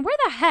 And where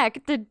the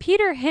heck did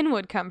Peter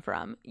Hinwood come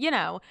from?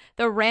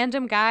 The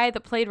random guy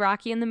that played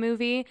Rocky in the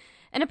movie.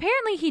 And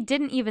apparently he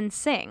didn't even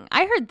sing.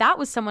 I heard that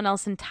was someone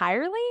else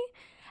entirely.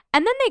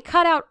 And then they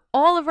cut out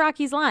all of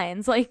Rocky's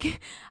lines. Like,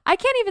 I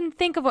can't even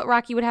think of what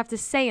Rocky would have to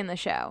say in the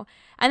show.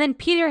 And then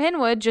Peter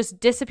Hinwood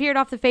just disappeared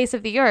off the face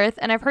of the earth,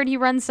 and I've heard he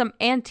runs some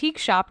antique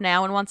shop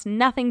now and wants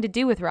nothing to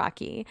do with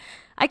Rocky.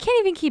 I can't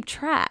even keep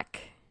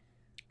track.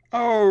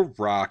 Oh,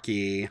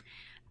 Rocky.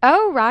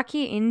 Oh,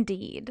 Rocky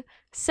indeed.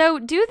 So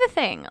do the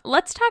thing.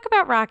 Let's talk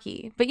about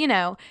Rocky. But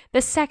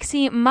the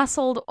sexy,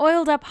 muscled,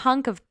 oiled up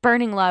hunk of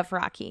burning love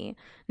Rocky.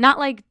 Not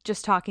like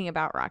just talking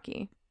about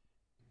Rocky.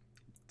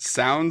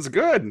 Sounds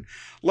good.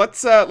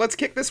 Let's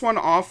kick this one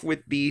off with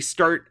the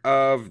start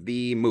of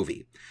the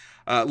movie.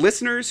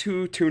 Listeners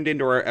who tuned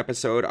into our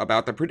episode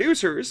about the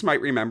producers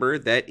might remember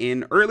that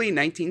in early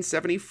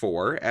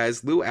 1974,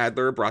 as Lou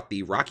Adler brought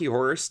the Rocky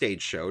Horror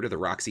stage show to the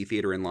Roxy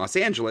Theater in Los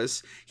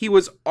Angeles, he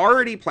was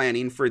already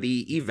planning for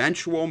the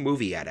eventual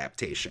movie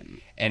adaptation.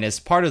 And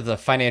as part of the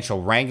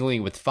financial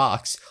wrangling with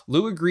Fox,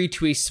 Lou agreed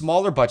to a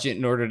smaller budget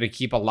in order to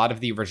keep a lot of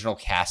the original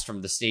cast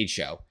from the stage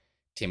show.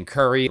 Tim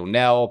Curry,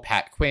 Nell,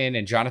 Pat Quinn,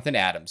 and Jonathan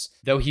Adams,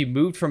 though he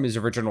moved from his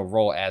original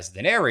role as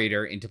the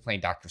narrator into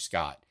playing Dr.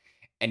 Scott.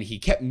 And he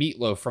kept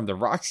Meatloaf from the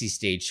Roxy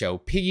stage show,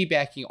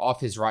 piggybacking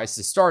off his rise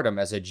to stardom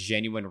as a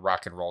genuine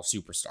rock and roll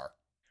superstar.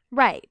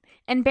 Right.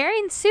 And Barry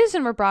and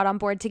Susan were brought on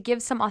board to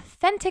give some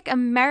authentic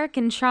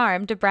American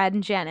charm to Brad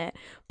and Janet,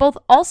 both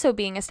also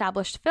being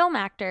established film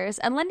actors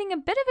and lending a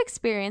bit of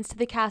experience to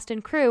the cast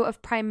and crew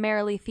of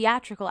primarily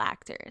theatrical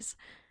actors.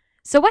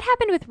 So what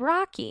happened with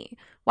Rocky?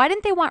 Why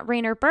didn't they want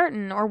Rainer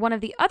Burton or one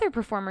of the other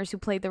performers who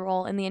played the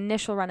role in the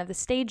initial run of the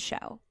stage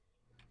show?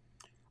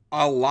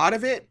 A lot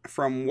of it,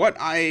 from what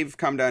I've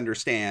come to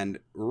understand,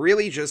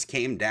 really just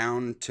came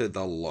down to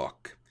the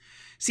look.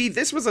 See,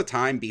 this was a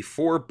time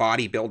before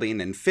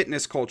bodybuilding and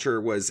fitness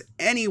culture was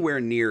anywhere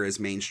near as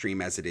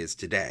mainstream as it is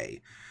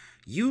today.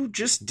 you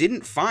just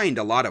didn't find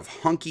a lot of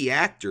hunky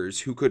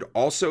actors who could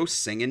also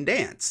sing and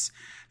dance.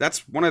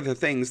 That's one of the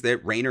things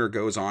that Rayner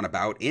goes on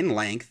about in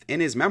length in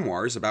his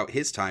memoirs about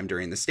his time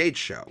during the stage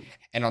show.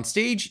 And on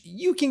stage,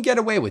 you can get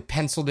away with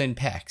penciled-in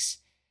pecs.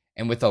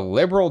 And with a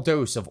liberal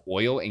dose of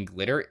oil and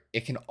glitter,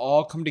 it can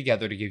all come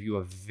together to give you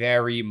a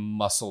very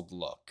muscled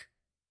look.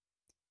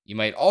 You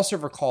might also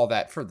recall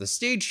that for the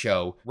stage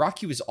show,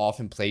 Rocky was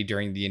often played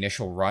during the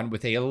initial run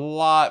with a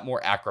lot more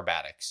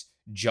acrobatics.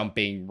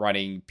 Jumping,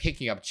 running,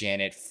 picking up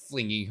Janet,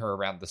 flinging her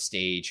around the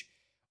stage.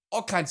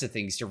 All kinds of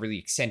things to really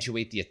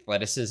accentuate the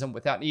athleticism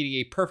without needing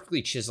a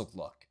perfectly chiseled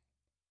look.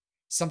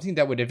 Something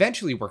that would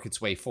eventually work its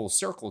way full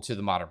circle to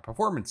the modern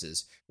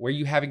performances, where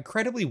you have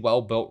incredibly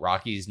well-built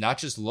Rockies not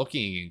just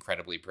looking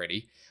incredibly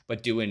pretty,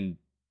 but doing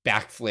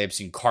backflips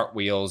and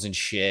cartwheels and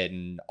shit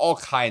and all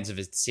kinds of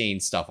insane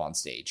stuff on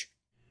stage.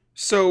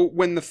 So,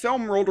 when the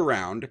film rolled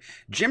around,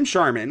 Jim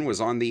Sharman was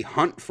on the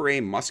hunt for a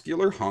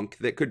muscular hunk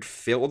that could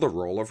fill the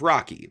role of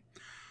Rocky.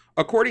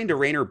 According to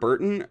Rayner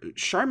Burton,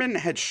 Sharman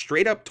had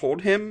straight up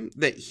told him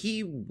that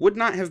he would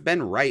not have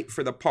been right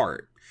for the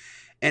part.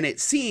 And it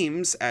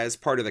seems, as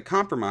part of the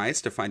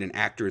compromise to find an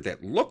actor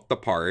that looked the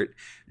part,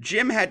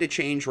 Jim had to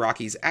change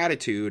Rocky's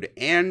attitude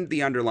and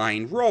the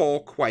underlying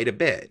role quite a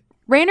bit.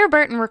 Rayner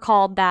Burton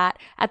recalled that,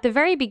 at the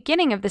very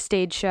beginning of the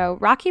stage show,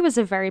 Rocky was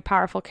a very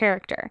powerful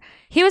character.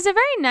 He was a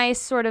very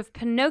nice, sort of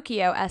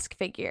Pinocchio-esque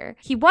figure.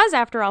 He was,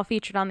 after all,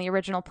 featured on the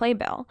original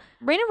playbill.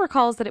 Rayner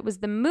recalls that it was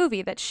the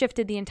movie that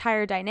shifted the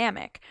entire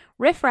dynamic.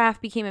 Riff Raff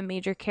became a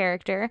major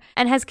character,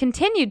 and has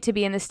continued to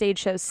be in the stage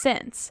shows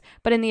since,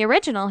 but in the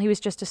original, he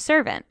was just a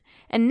servant.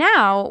 And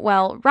now,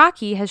 well,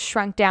 Rocky has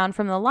shrunk down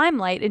from the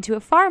limelight into a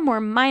far more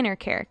minor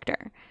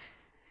character.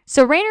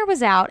 So Rayner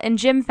was out, and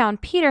Jim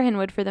found Peter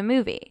Hinwood for the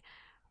movie.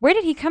 Where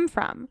did he come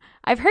from?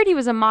 I've heard he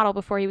was a model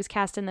before he was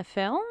cast in the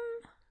film.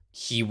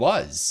 He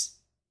was.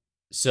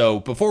 So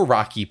before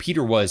Rocky,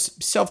 Peter was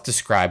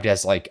self-described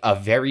as like a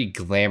very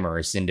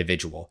glamorous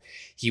individual.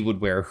 He would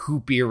wear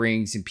hoop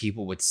earrings and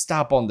people would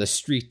stop on the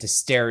street to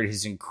stare at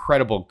his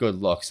incredible good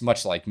looks,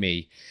 much like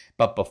me.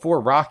 But before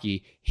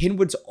Rocky,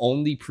 Hinwood's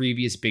only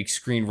previous big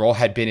screen role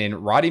had been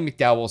in Roddy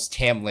McDowall's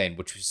Tam Lin,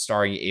 which was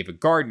starring Ava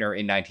Gardner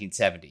in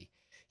 1970.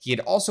 He had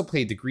also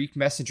played the Greek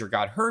messenger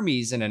god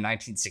Hermes in a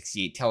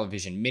 1968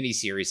 television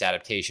miniseries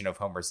adaptation of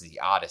Homer's The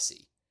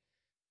Odyssey.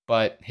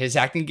 But his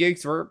acting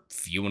gigs were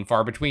few and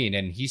far between,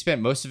 and he spent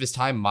most of his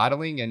time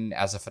modeling and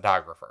as a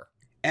photographer.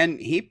 And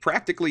he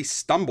practically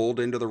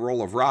stumbled into the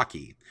role of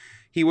Rocky.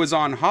 He was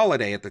on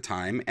holiday at the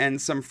time, and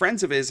some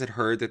friends of his had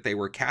heard that they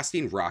were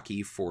casting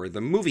Rocky for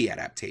the movie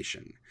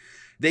adaptation.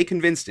 They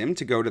convinced him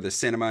to go to the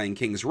cinema in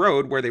Kings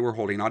Road where they were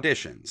holding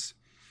auditions.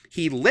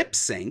 He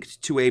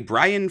lip-synced to a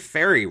Brian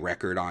Ferry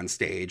record on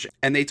stage,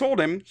 and they told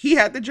him he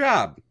had the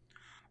job.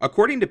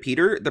 According to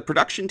Peter, the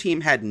production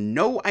team had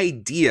no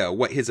idea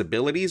what his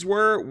abilities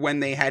were when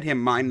they had him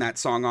mime that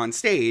song on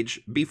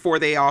stage before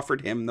they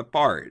offered him the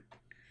part.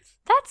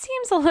 That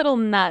seems a little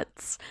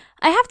nuts.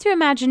 I have to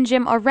imagine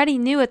Jim already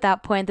knew at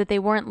that point that they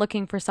weren't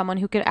looking for someone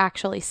who could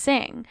actually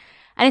sing.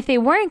 And if they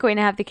weren't going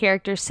to have the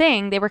character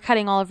sing, they were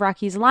cutting all of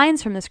Rocky's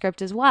lines from the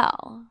script as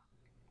well.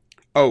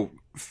 Oh,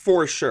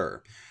 for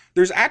sure.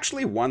 There's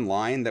actually one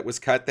line that was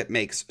cut that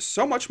makes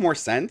so much more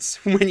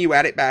sense when you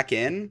add it back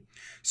in.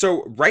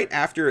 So right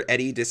after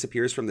Eddie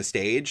disappears from the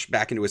stage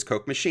back into his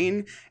Coke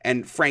machine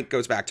and Frank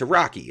goes back to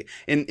Rocky.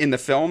 In the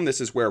film, this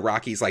is where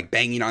Rocky's like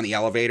banging on the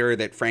elevator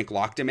that Frank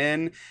locked him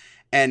in.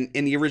 And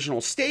in the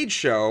original stage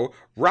show,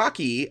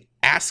 Rocky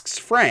asks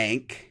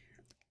Frank,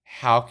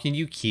 "How can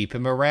you keep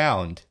him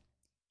around?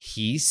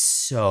 He's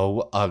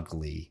so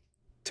ugly."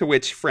 To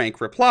which Frank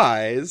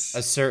replies,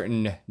 "A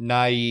certain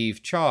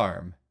naive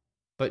charm.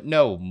 But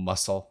no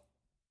muscle.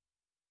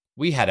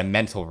 We had a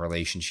mental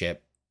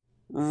relationship."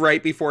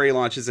 Right before he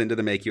launches into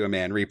the Make You a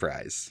Man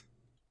reprise.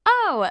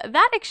 Oh,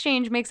 that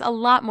exchange makes a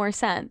lot more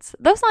sense.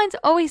 Those lines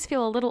always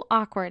feel a little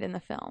awkward in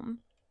the film.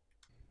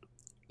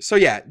 So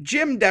yeah,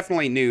 Jim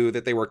definitely knew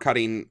that they were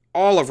cutting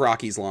all of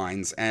Rocky's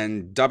lines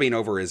and dubbing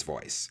over his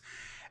voice.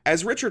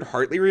 As Richard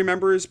Hartley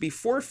remembers,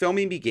 before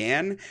filming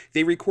began,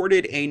 they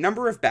recorded a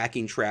number of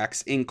backing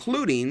tracks,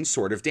 including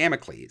Sword of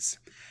Damocles.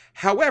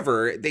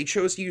 However, they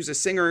chose to use a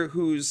singer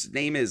whose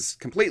name is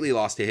completely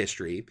lost to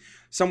history,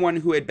 someone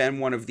who had been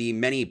one of the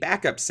many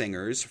backup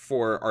singers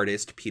for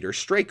artist Peter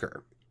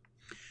Straker.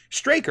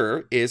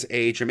 Straker is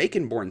a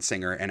Jamaican-born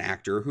singer and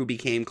actor who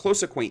became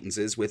close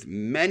acquaintances with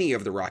many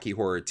of the Rocky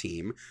Horror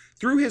team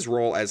through his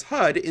role as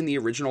HUD in the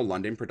original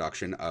London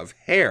production of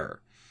Hair.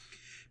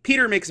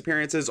 Peter makes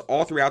appearances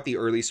all throughout the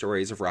early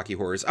stories of Rocky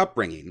Horror's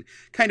upbringing,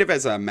 kind of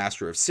as a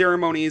master of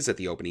ceremonies at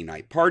the opening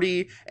night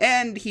party,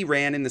 and he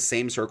ran in the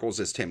same circles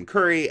as Tim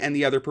Curry and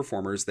the other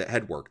performers that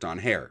had worked on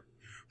Hair.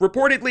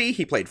 Reportedly,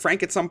 he played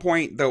Frank at some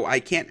point, though I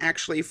can't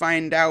actually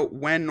find out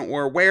when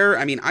or where.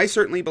 I mean, I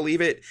certainly believe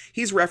it.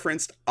 He's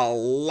referenced a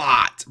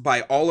lot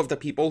by all of the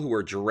people who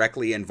were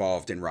directly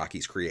involved in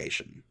Rocky's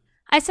creation.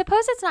 I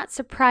suppose it's not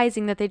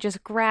surprising that they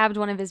just grabbed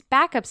one of his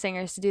backup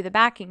singers to do the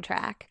backing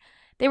track.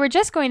 They were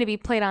just going to be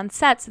played on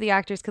set so the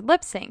actors could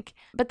lip sync.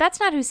 But that's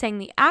not who sang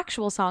the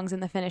actual songs in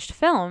the finished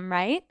film,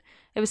 right?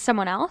 It was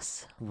someone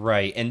else?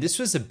 Right, and this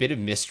was a bit of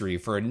mystery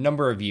for a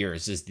number of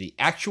years, as the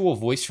actual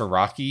voice for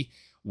Rocky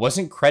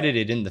wasn't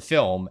credited in the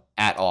film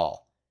at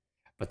all.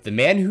 But the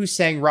man who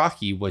sang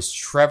Rocky was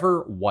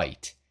Trevor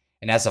White,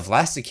 and as of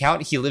last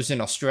account, he lives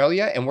in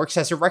Australia and works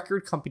as a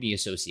record company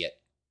associate.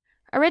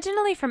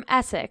 Originally from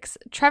Essex,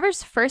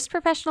 Trevor's first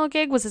professional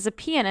gig was as a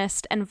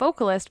pianist and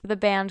vocalist with a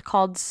band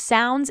called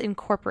Sounds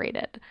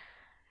Incorporated.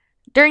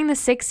 During the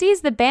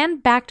 60s, the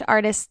band backed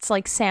artists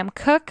like Sam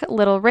Cooke,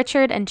 Little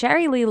Richard, and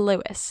Jerry Lee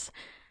Lewis.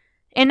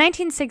 In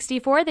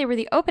 1964, they were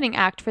the opening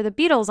act for the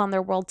Beatles on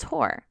their world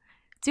tour.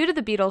 Due to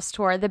the Beatles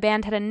tour, the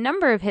band had a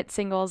number of hit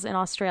singles in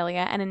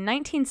Australia, and in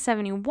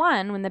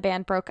 1971, when the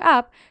band broke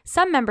up,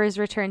 some members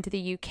returned to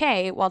the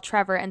UK, while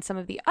Trevor and some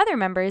of the other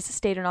members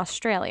stayed in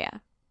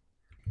Australia.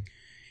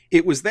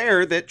 It was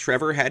there that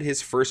Trevor had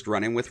his first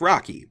run-in with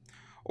Rocky,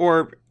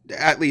 or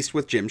at least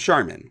with Jim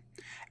Sharman.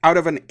 Out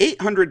of an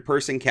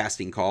 800-person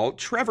casting call,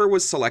 Trevor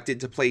was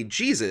selected to play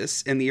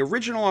Jesus in the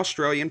original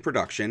Australian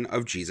production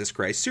of Jesus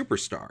Christ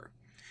Superstar.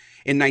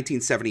 In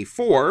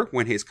 1974,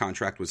 when his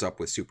contract was up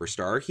with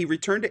Superstar, he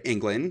returned to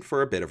England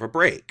for a bit of a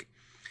break.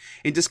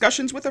 In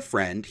discussions with a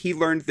friend, he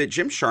learned that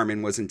Jim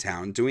Sharman was in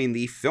town doing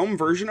the film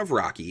version of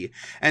Rocky,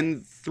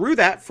 and through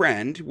that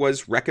friend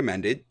was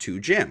recommended to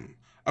Jim.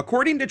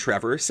 According to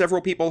Trevor, several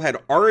people had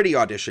already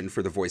auditioned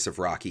for the voice of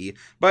Rocky,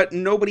 but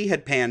nobody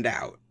had panned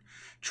out.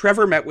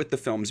 Trevor met with the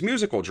film's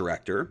musical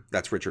director,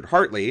 that's Richard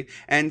Hartley,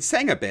 and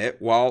sang a bit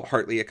while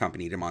Hartley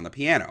accompanied him on the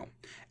piano.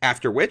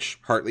 After which,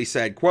 Hartley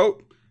said,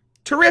 quote,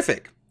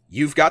 "Terrific,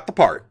 you've got the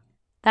part."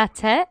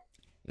 That's it?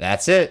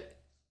 That's it.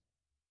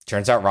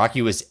 Turns out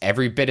Rocky was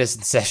every bit as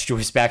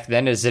incestuous back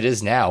then as it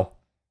is now.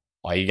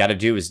 All you gotta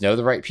do is know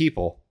the right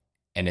people.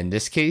 And in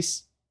this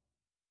case,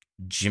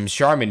 Jim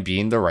Sharman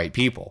being the right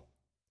people.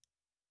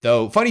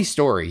 Though, funny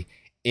story,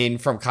 in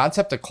From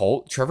Concept to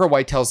Cult, Trevor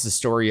White tells the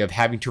story of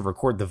having to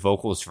record the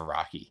vocals for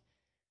Rocky.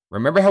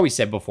 Remember how we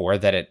said before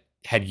that it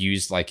had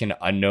used like an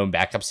unknown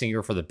backup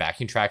singer for the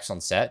backing tracks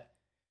on set?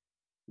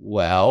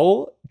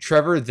 Well,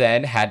 Trevor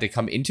then had to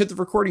come into the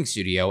recording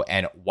studio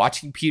and,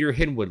 watching Peter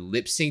Hinwood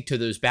lip sync to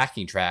those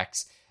backing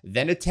tracks,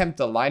 then attempt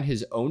to line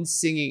his own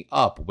singing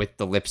up with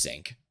the lip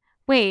sync.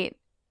 Wait,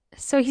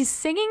 so he's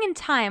singing in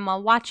time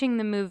while watching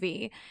the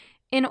movie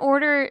in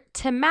order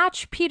to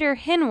match Peter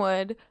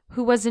Hinwood,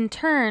 who was in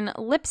turn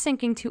lip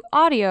syncing to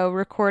audio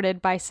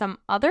recorded by some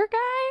other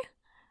guy?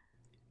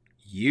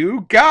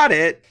 You got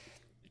it!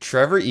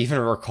 Trevor even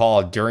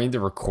recalled during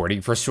the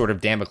recording for Sword of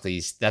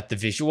Damocles that the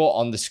visual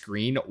on the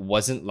screen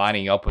wasn't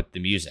lining up with the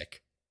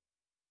music.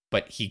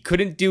 But he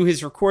couldn't do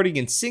his recording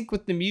in sync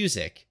with the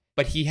music,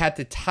 but he had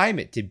to time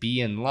it to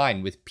be in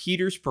line with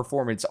Peter's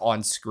performance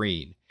on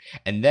screen,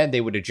 and then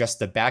they would adjust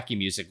the backing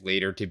music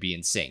later to be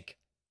in sync.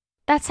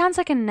 That sounds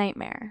like a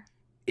nightmare.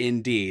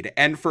 Indeed,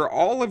 and for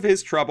all of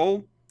his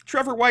trouble,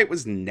 Trevor White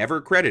was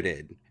never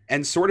credited,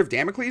 and Sword of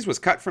Damocles was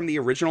cut from the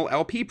original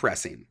LP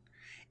pressing.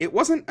 It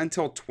wasn't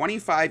until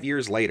 25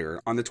 years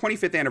later, on the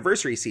 25th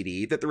anniversary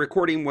CD, that the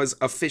recording was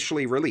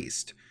officially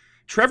released.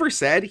 Trevor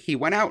said he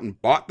went out and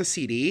bought the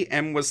CD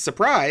and was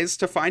surprised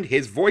to find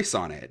his voice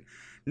on it.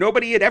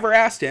 Nobody had ever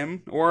asked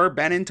him or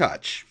been in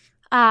touch.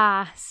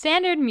 Ah,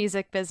 standard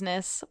music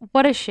business.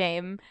 What a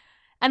shame.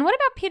 And what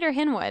about Peter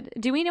Hinwood?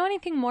 Do we know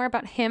anything more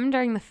about him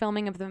during the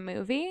filming of the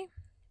movie?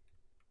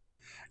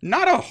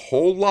 Not a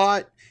whole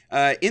lot.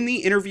 In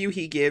the interview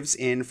he gives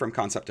in From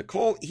Concept to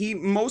Cult, he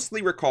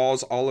mostly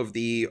recalls all of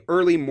the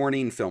early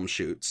morning film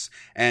shoots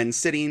and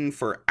sitting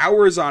for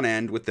hours on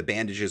end with the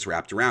bandages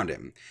wrapped around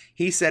him.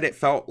 He said it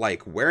felt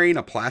like wearing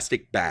a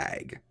plastic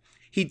bag.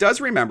 He does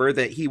remember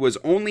that he was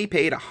only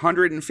paid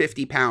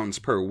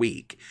 £150 per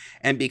week,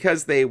 and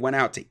because they went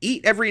out to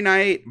eat every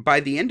night, by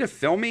the end of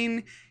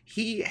filming,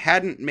 he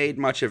hadn't made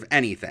much of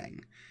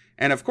anything.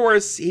 And of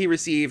course, he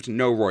received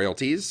no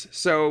royalties,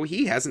 so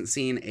he hasn't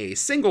seen a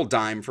single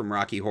dime from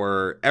Rocky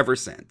Horror ever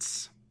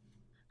since.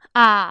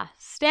 Ah,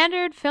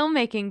 standard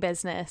filmmaking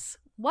business.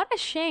 What a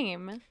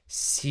shame.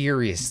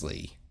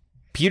 Seriously.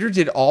 Peter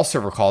did also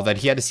recall that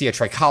he had to see a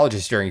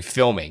trichologist during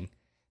filming.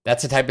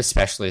 That's a type of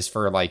specialist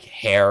for like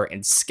hair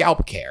and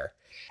scalp care.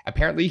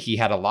 Apparently, he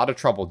had a lot of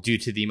trouble due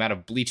to the amount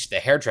of bleach the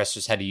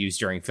hairdressers had to use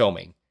during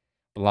filming.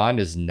 Blonde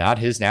is not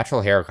his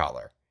natural hair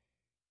color.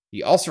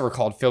 He also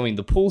recalled filming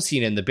the pool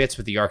scene in the bits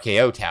with the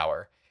RKO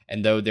tower,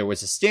 and though there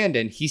was a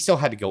stand-in, he still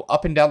had to go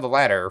up and down the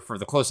ladder for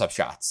the close-up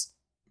shots.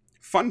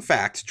 Fun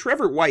fact,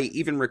 Trevor White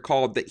even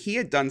recalled that he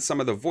had done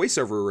some of the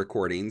voiceover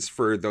recordings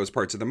for those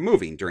parts of the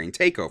movie during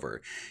Takeover.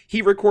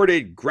 He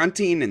recorded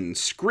grunting and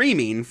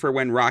screaming for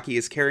when Rocky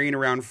is carrying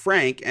around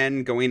Frank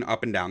and going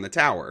up and down the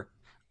tower.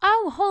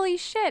 Oh, holy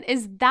shit.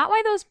 Is that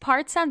why those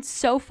parts sound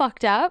so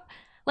fucked up?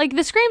 Like,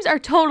 the screams are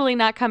totally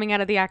not coming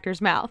out of the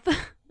actor's mouth.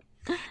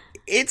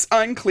 It's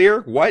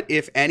unclear what,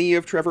 if any,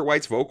 of Trevor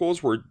White's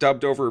vocals were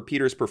dubbed over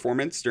Peter's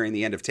performance during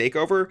the end of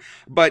Takeover,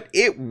 but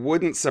it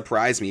wouldn't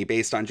surprise me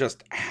based on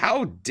just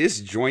how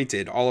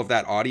disjointed all of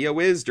that audio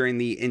is during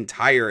the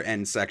entire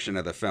end section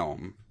of the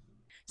film.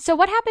 So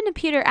what happened to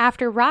Peter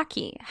after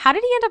Rocky? How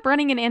did he end up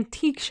running an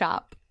antique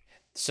shop?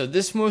 So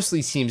this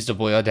mostly seems to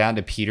boil down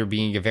to Peter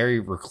being a very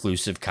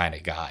reclusive kind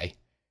of guy.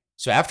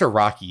 So after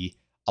Rocky,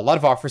 a lot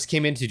of offers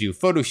came in to do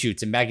photo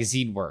shoots and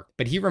magazine work,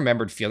 but he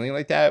remembered feeling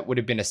like that would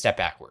have been a step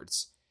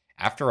backwards.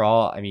 After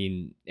all, I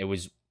mean, it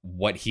was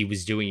what he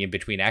was doing in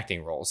between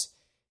acting roles.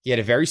 He had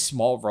a very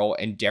small role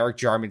in Derek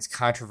Jarman's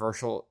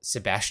controversial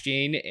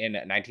Sebastian in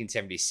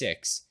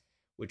 1976,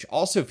 which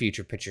also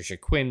featured Patricia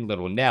Quinn,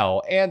 Little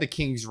Nell, and the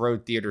King's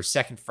Road Theater's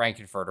second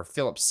Frankenfurter,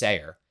 Philip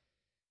Sayer.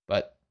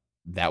 But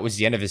that was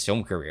the end of his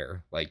film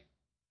career.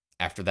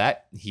 After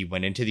that, he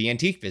went into the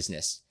antique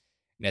business.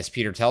 And as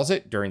Peter tells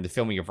it, during the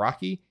filming of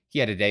Rocky, he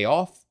had a day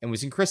off and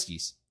was in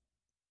Christie's.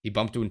 He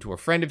bumped into a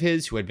friend of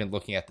his who had been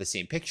looking at the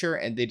same picture,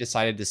 and they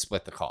decided to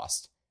split the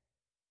cost.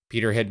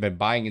 Peter had been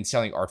buying and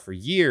selling art for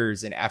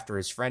years, and after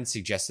his friend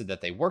suggested that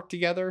they work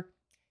together,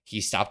 he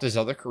stopped his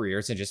other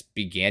careers and just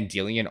began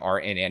dealing in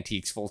art and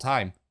antiques full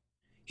time.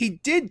 He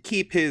did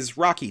keep his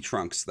Rocky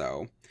trunks,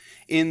 though.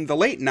 In the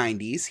late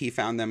 90s, he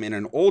found them in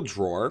an old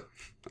drawer,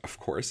 of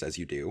course, as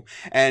you do,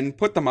 and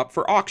put them up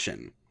for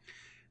auction.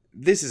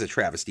 This is a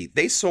travesty.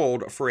 They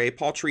sold for a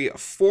paltry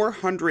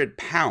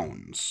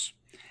 £400.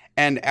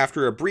 And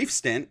after a brief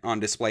stint on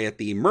display at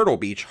the Myrtle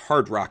Beach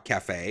Hard Rock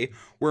Cafe,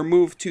 were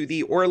moved to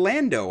the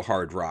Orlando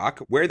Hard Rock,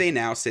 where they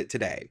now sit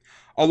today,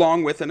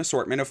 along with an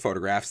assortment of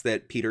photographs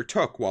that Peter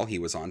took while he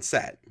was on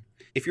set.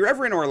 If you're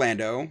ever in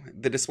Orlando,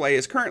 the display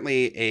is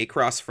currently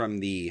across from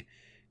the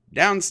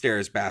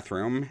downstairs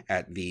bathroom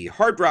at the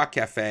Hard Rock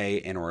Cafe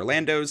in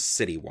Orlando's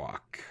City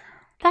Walk.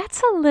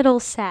 That's a little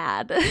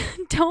sad.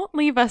 Don't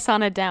leave us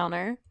on a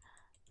downer.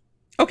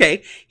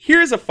 Okay,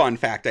 here's a fun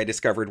fact I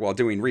discovered while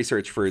doing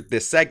research for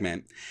this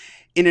segment.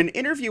 In an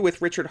interview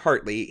with Richard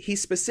Hartley, he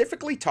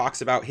specifically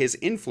talks about his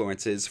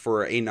influences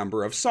for a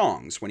number of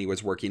songs when he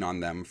was working on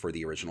them for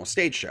the original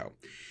stage show.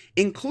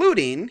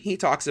 Including, he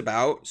talks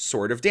about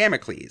Sword of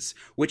Damocles,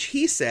 which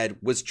he said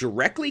was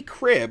directly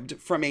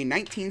cribbed from a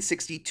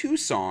 1962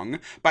 song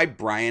by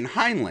Brian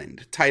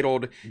Heinlein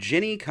titled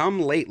Ginny Come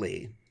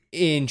Lately.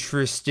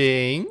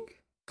 Interesting.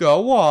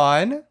 Go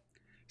on.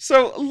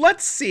 So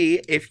let's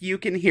see if you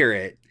can hear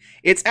it.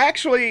 It's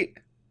actually,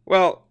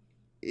 well,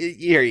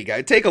 here you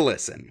go. Take a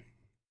listen.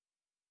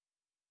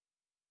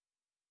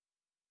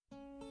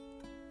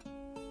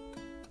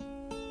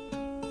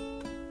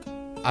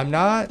 I'm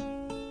not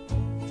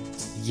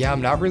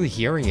really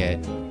hearing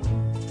it.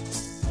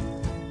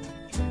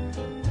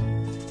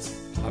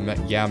 I'm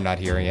not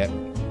hearing it.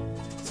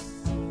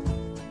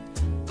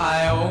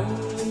 I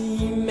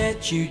only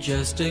met you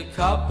just a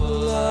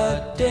couple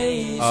of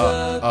days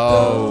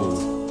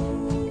ago.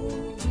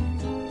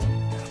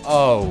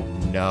 Oh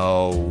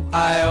no.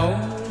 I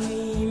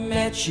only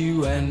met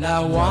you and I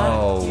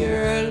want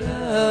your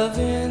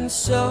loving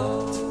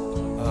so.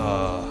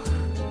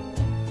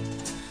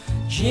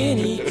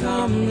 Ginny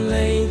come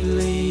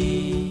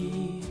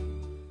lately.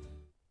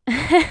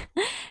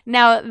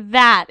 Now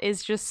that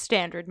is just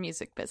standard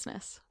music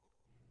business.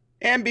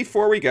 And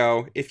before we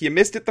go, if you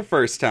missed it the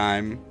first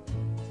time,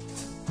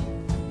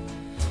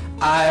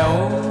 I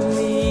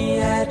only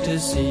had to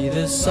see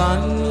the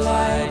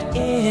sunlight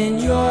in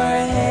your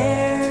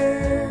hair.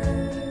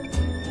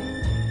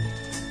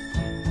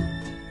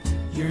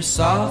 Your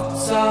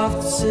soft,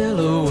 soft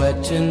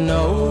silhouette to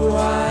know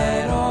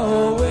I'd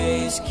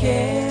always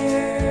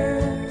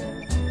care.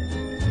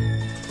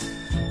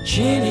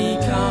 Ginny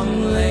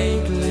come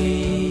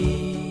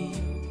lately.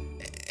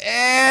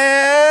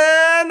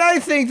 And I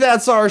think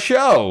that's our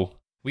show.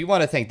 We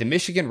want to thank the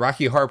Michigan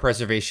Rocky Horror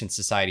Preservation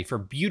Society for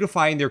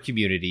beautifying their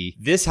community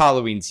this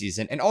Halloween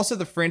season, and also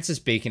the Francis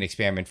Bacon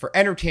Experiment for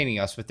entertaining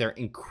us with their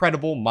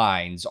incredible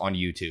minds on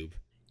YouTube.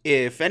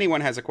 if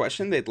anyone has a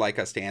question they'd like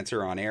us to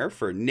answer on air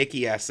for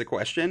Nikki Asks a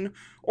Question,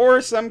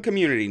 or some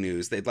community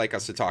news they'd like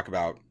us to talk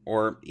about,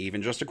 or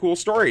even just a cool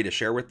story to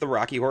share with the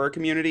Rocky Horror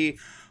community,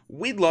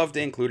 we'd love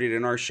to include it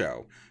in our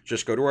show.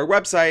 Just go to our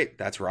website,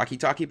 that's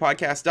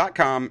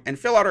rockytalkiepodcast.com, and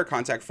fill out our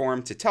contact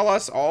form to tell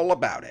us all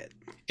about it.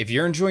 If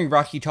you're enjoying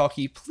Rocky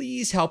Talkie,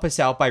 please help us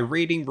out by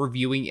rating,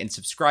 reviewing, and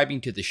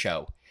subscribing to the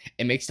show.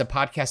 It makes the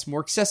podcast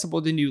more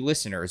accessible to new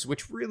listeners,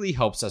 which really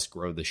helps us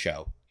grow the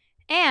show.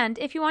 And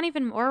if you want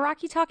even more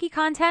Rocky Talkie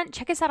content,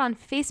 check us out on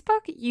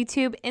Facebook,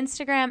 YouTube,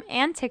 Instagram,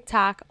 and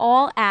TikTok,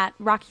 all at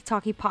Rocky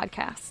Talkie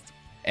Podcast.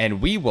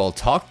 And we will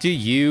talk to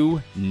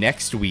you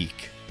next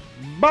week.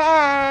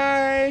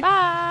 Bye!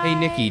 Bye! Hey,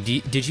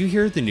 Nikki, did you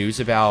hear the news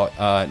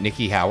about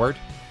Nikki Howard?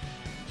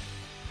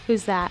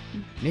 Who's that?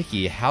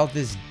 Nikki, how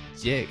this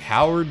dick,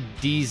 Howard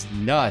D's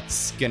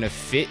nuts gonna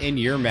fit in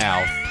your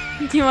mouth?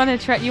 Do you want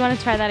to try? You want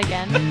to try that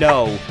again?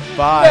 No.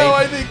 Bye. No,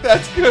 I think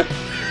that's good.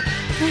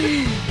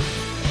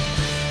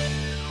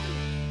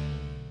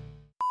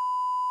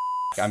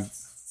 I'm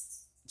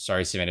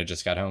sorry, Savannah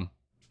just got home.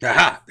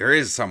 Aha, there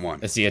is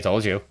someone. See, I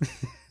told you.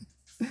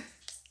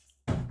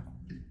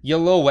 You a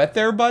little wet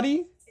there,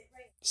 buddy?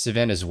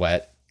 Savannah's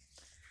wet.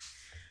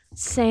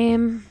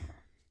 Same.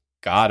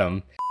 Got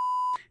him.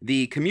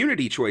 The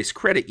Community Choice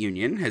Credit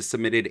Union has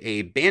submitted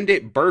a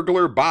Bandit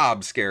Burglar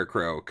Bob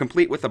scarecrow,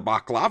 complete with a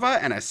baklava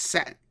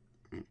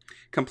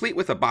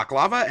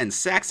and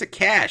sacks of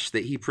cash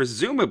that he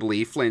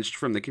presumably flinched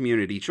from the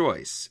Community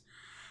Choice.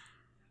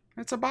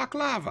 That's a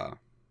baklava.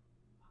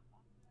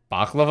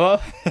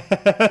 Baklava?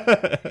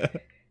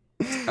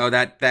 Oh,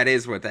 that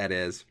is what that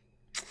is.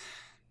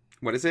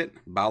 What is it?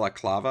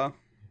 Balaclava?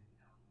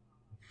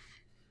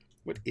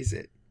 What is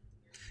it?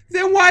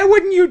 Then why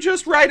wouldn't you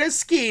just write a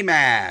ski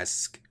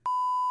mask?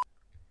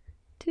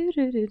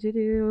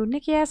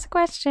 Nikki asked a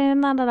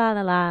question. La la la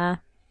la la.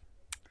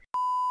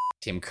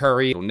 Tim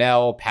Curry,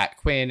 Nell, Pat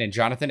Quinn, and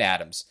Jonathan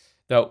Adams.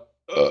 Though,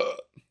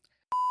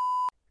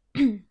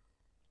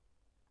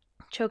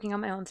 Choking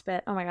on my own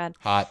spit. Oh my god.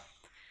 hot.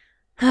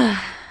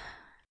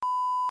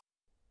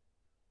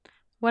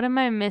 What am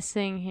I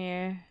missing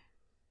here?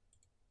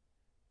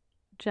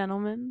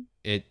 Gentlemen?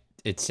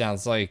 It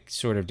sounds like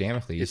Sword of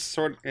Damocles. It's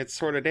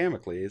sort of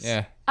Damocles.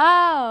 Yeah.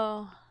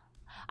 Oh.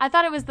 I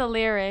thought it was the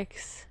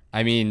lyrics.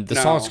 I mean, the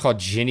No. song's called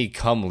Ginny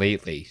Come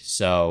Lately,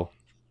 so...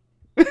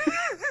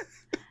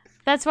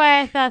 That's why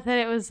I thought that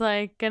it was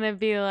like gonna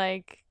be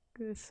like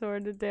the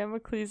sword of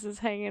Damocles is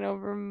hanging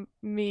over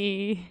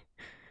me,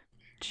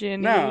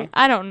 Ginny. No.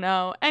 I don't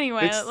know.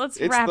 Anyway, let's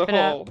wrap it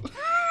up.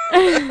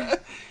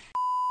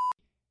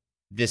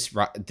 This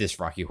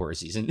Rocky Horror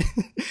season,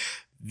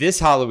 this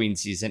Halloween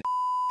season,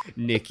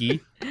 Nikki,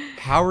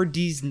 how are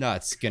these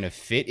nuts gonna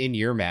fit in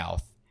your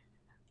mouth?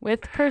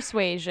 With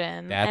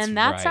persuasion. That's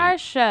that's right. our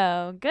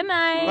show. Good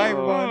night. Bye,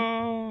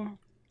 everyone.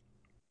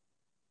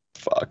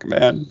 Fuck,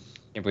 man.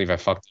 Can't believe I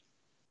fucked.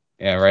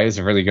 Yeah, right. It's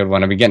a really good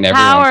one. I've been getting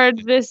everyone.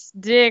 Howard, this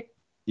dick.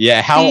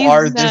 Yeah, how These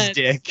are nuts. this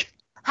dick?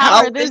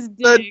 Howard, this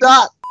dick.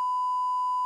 dot?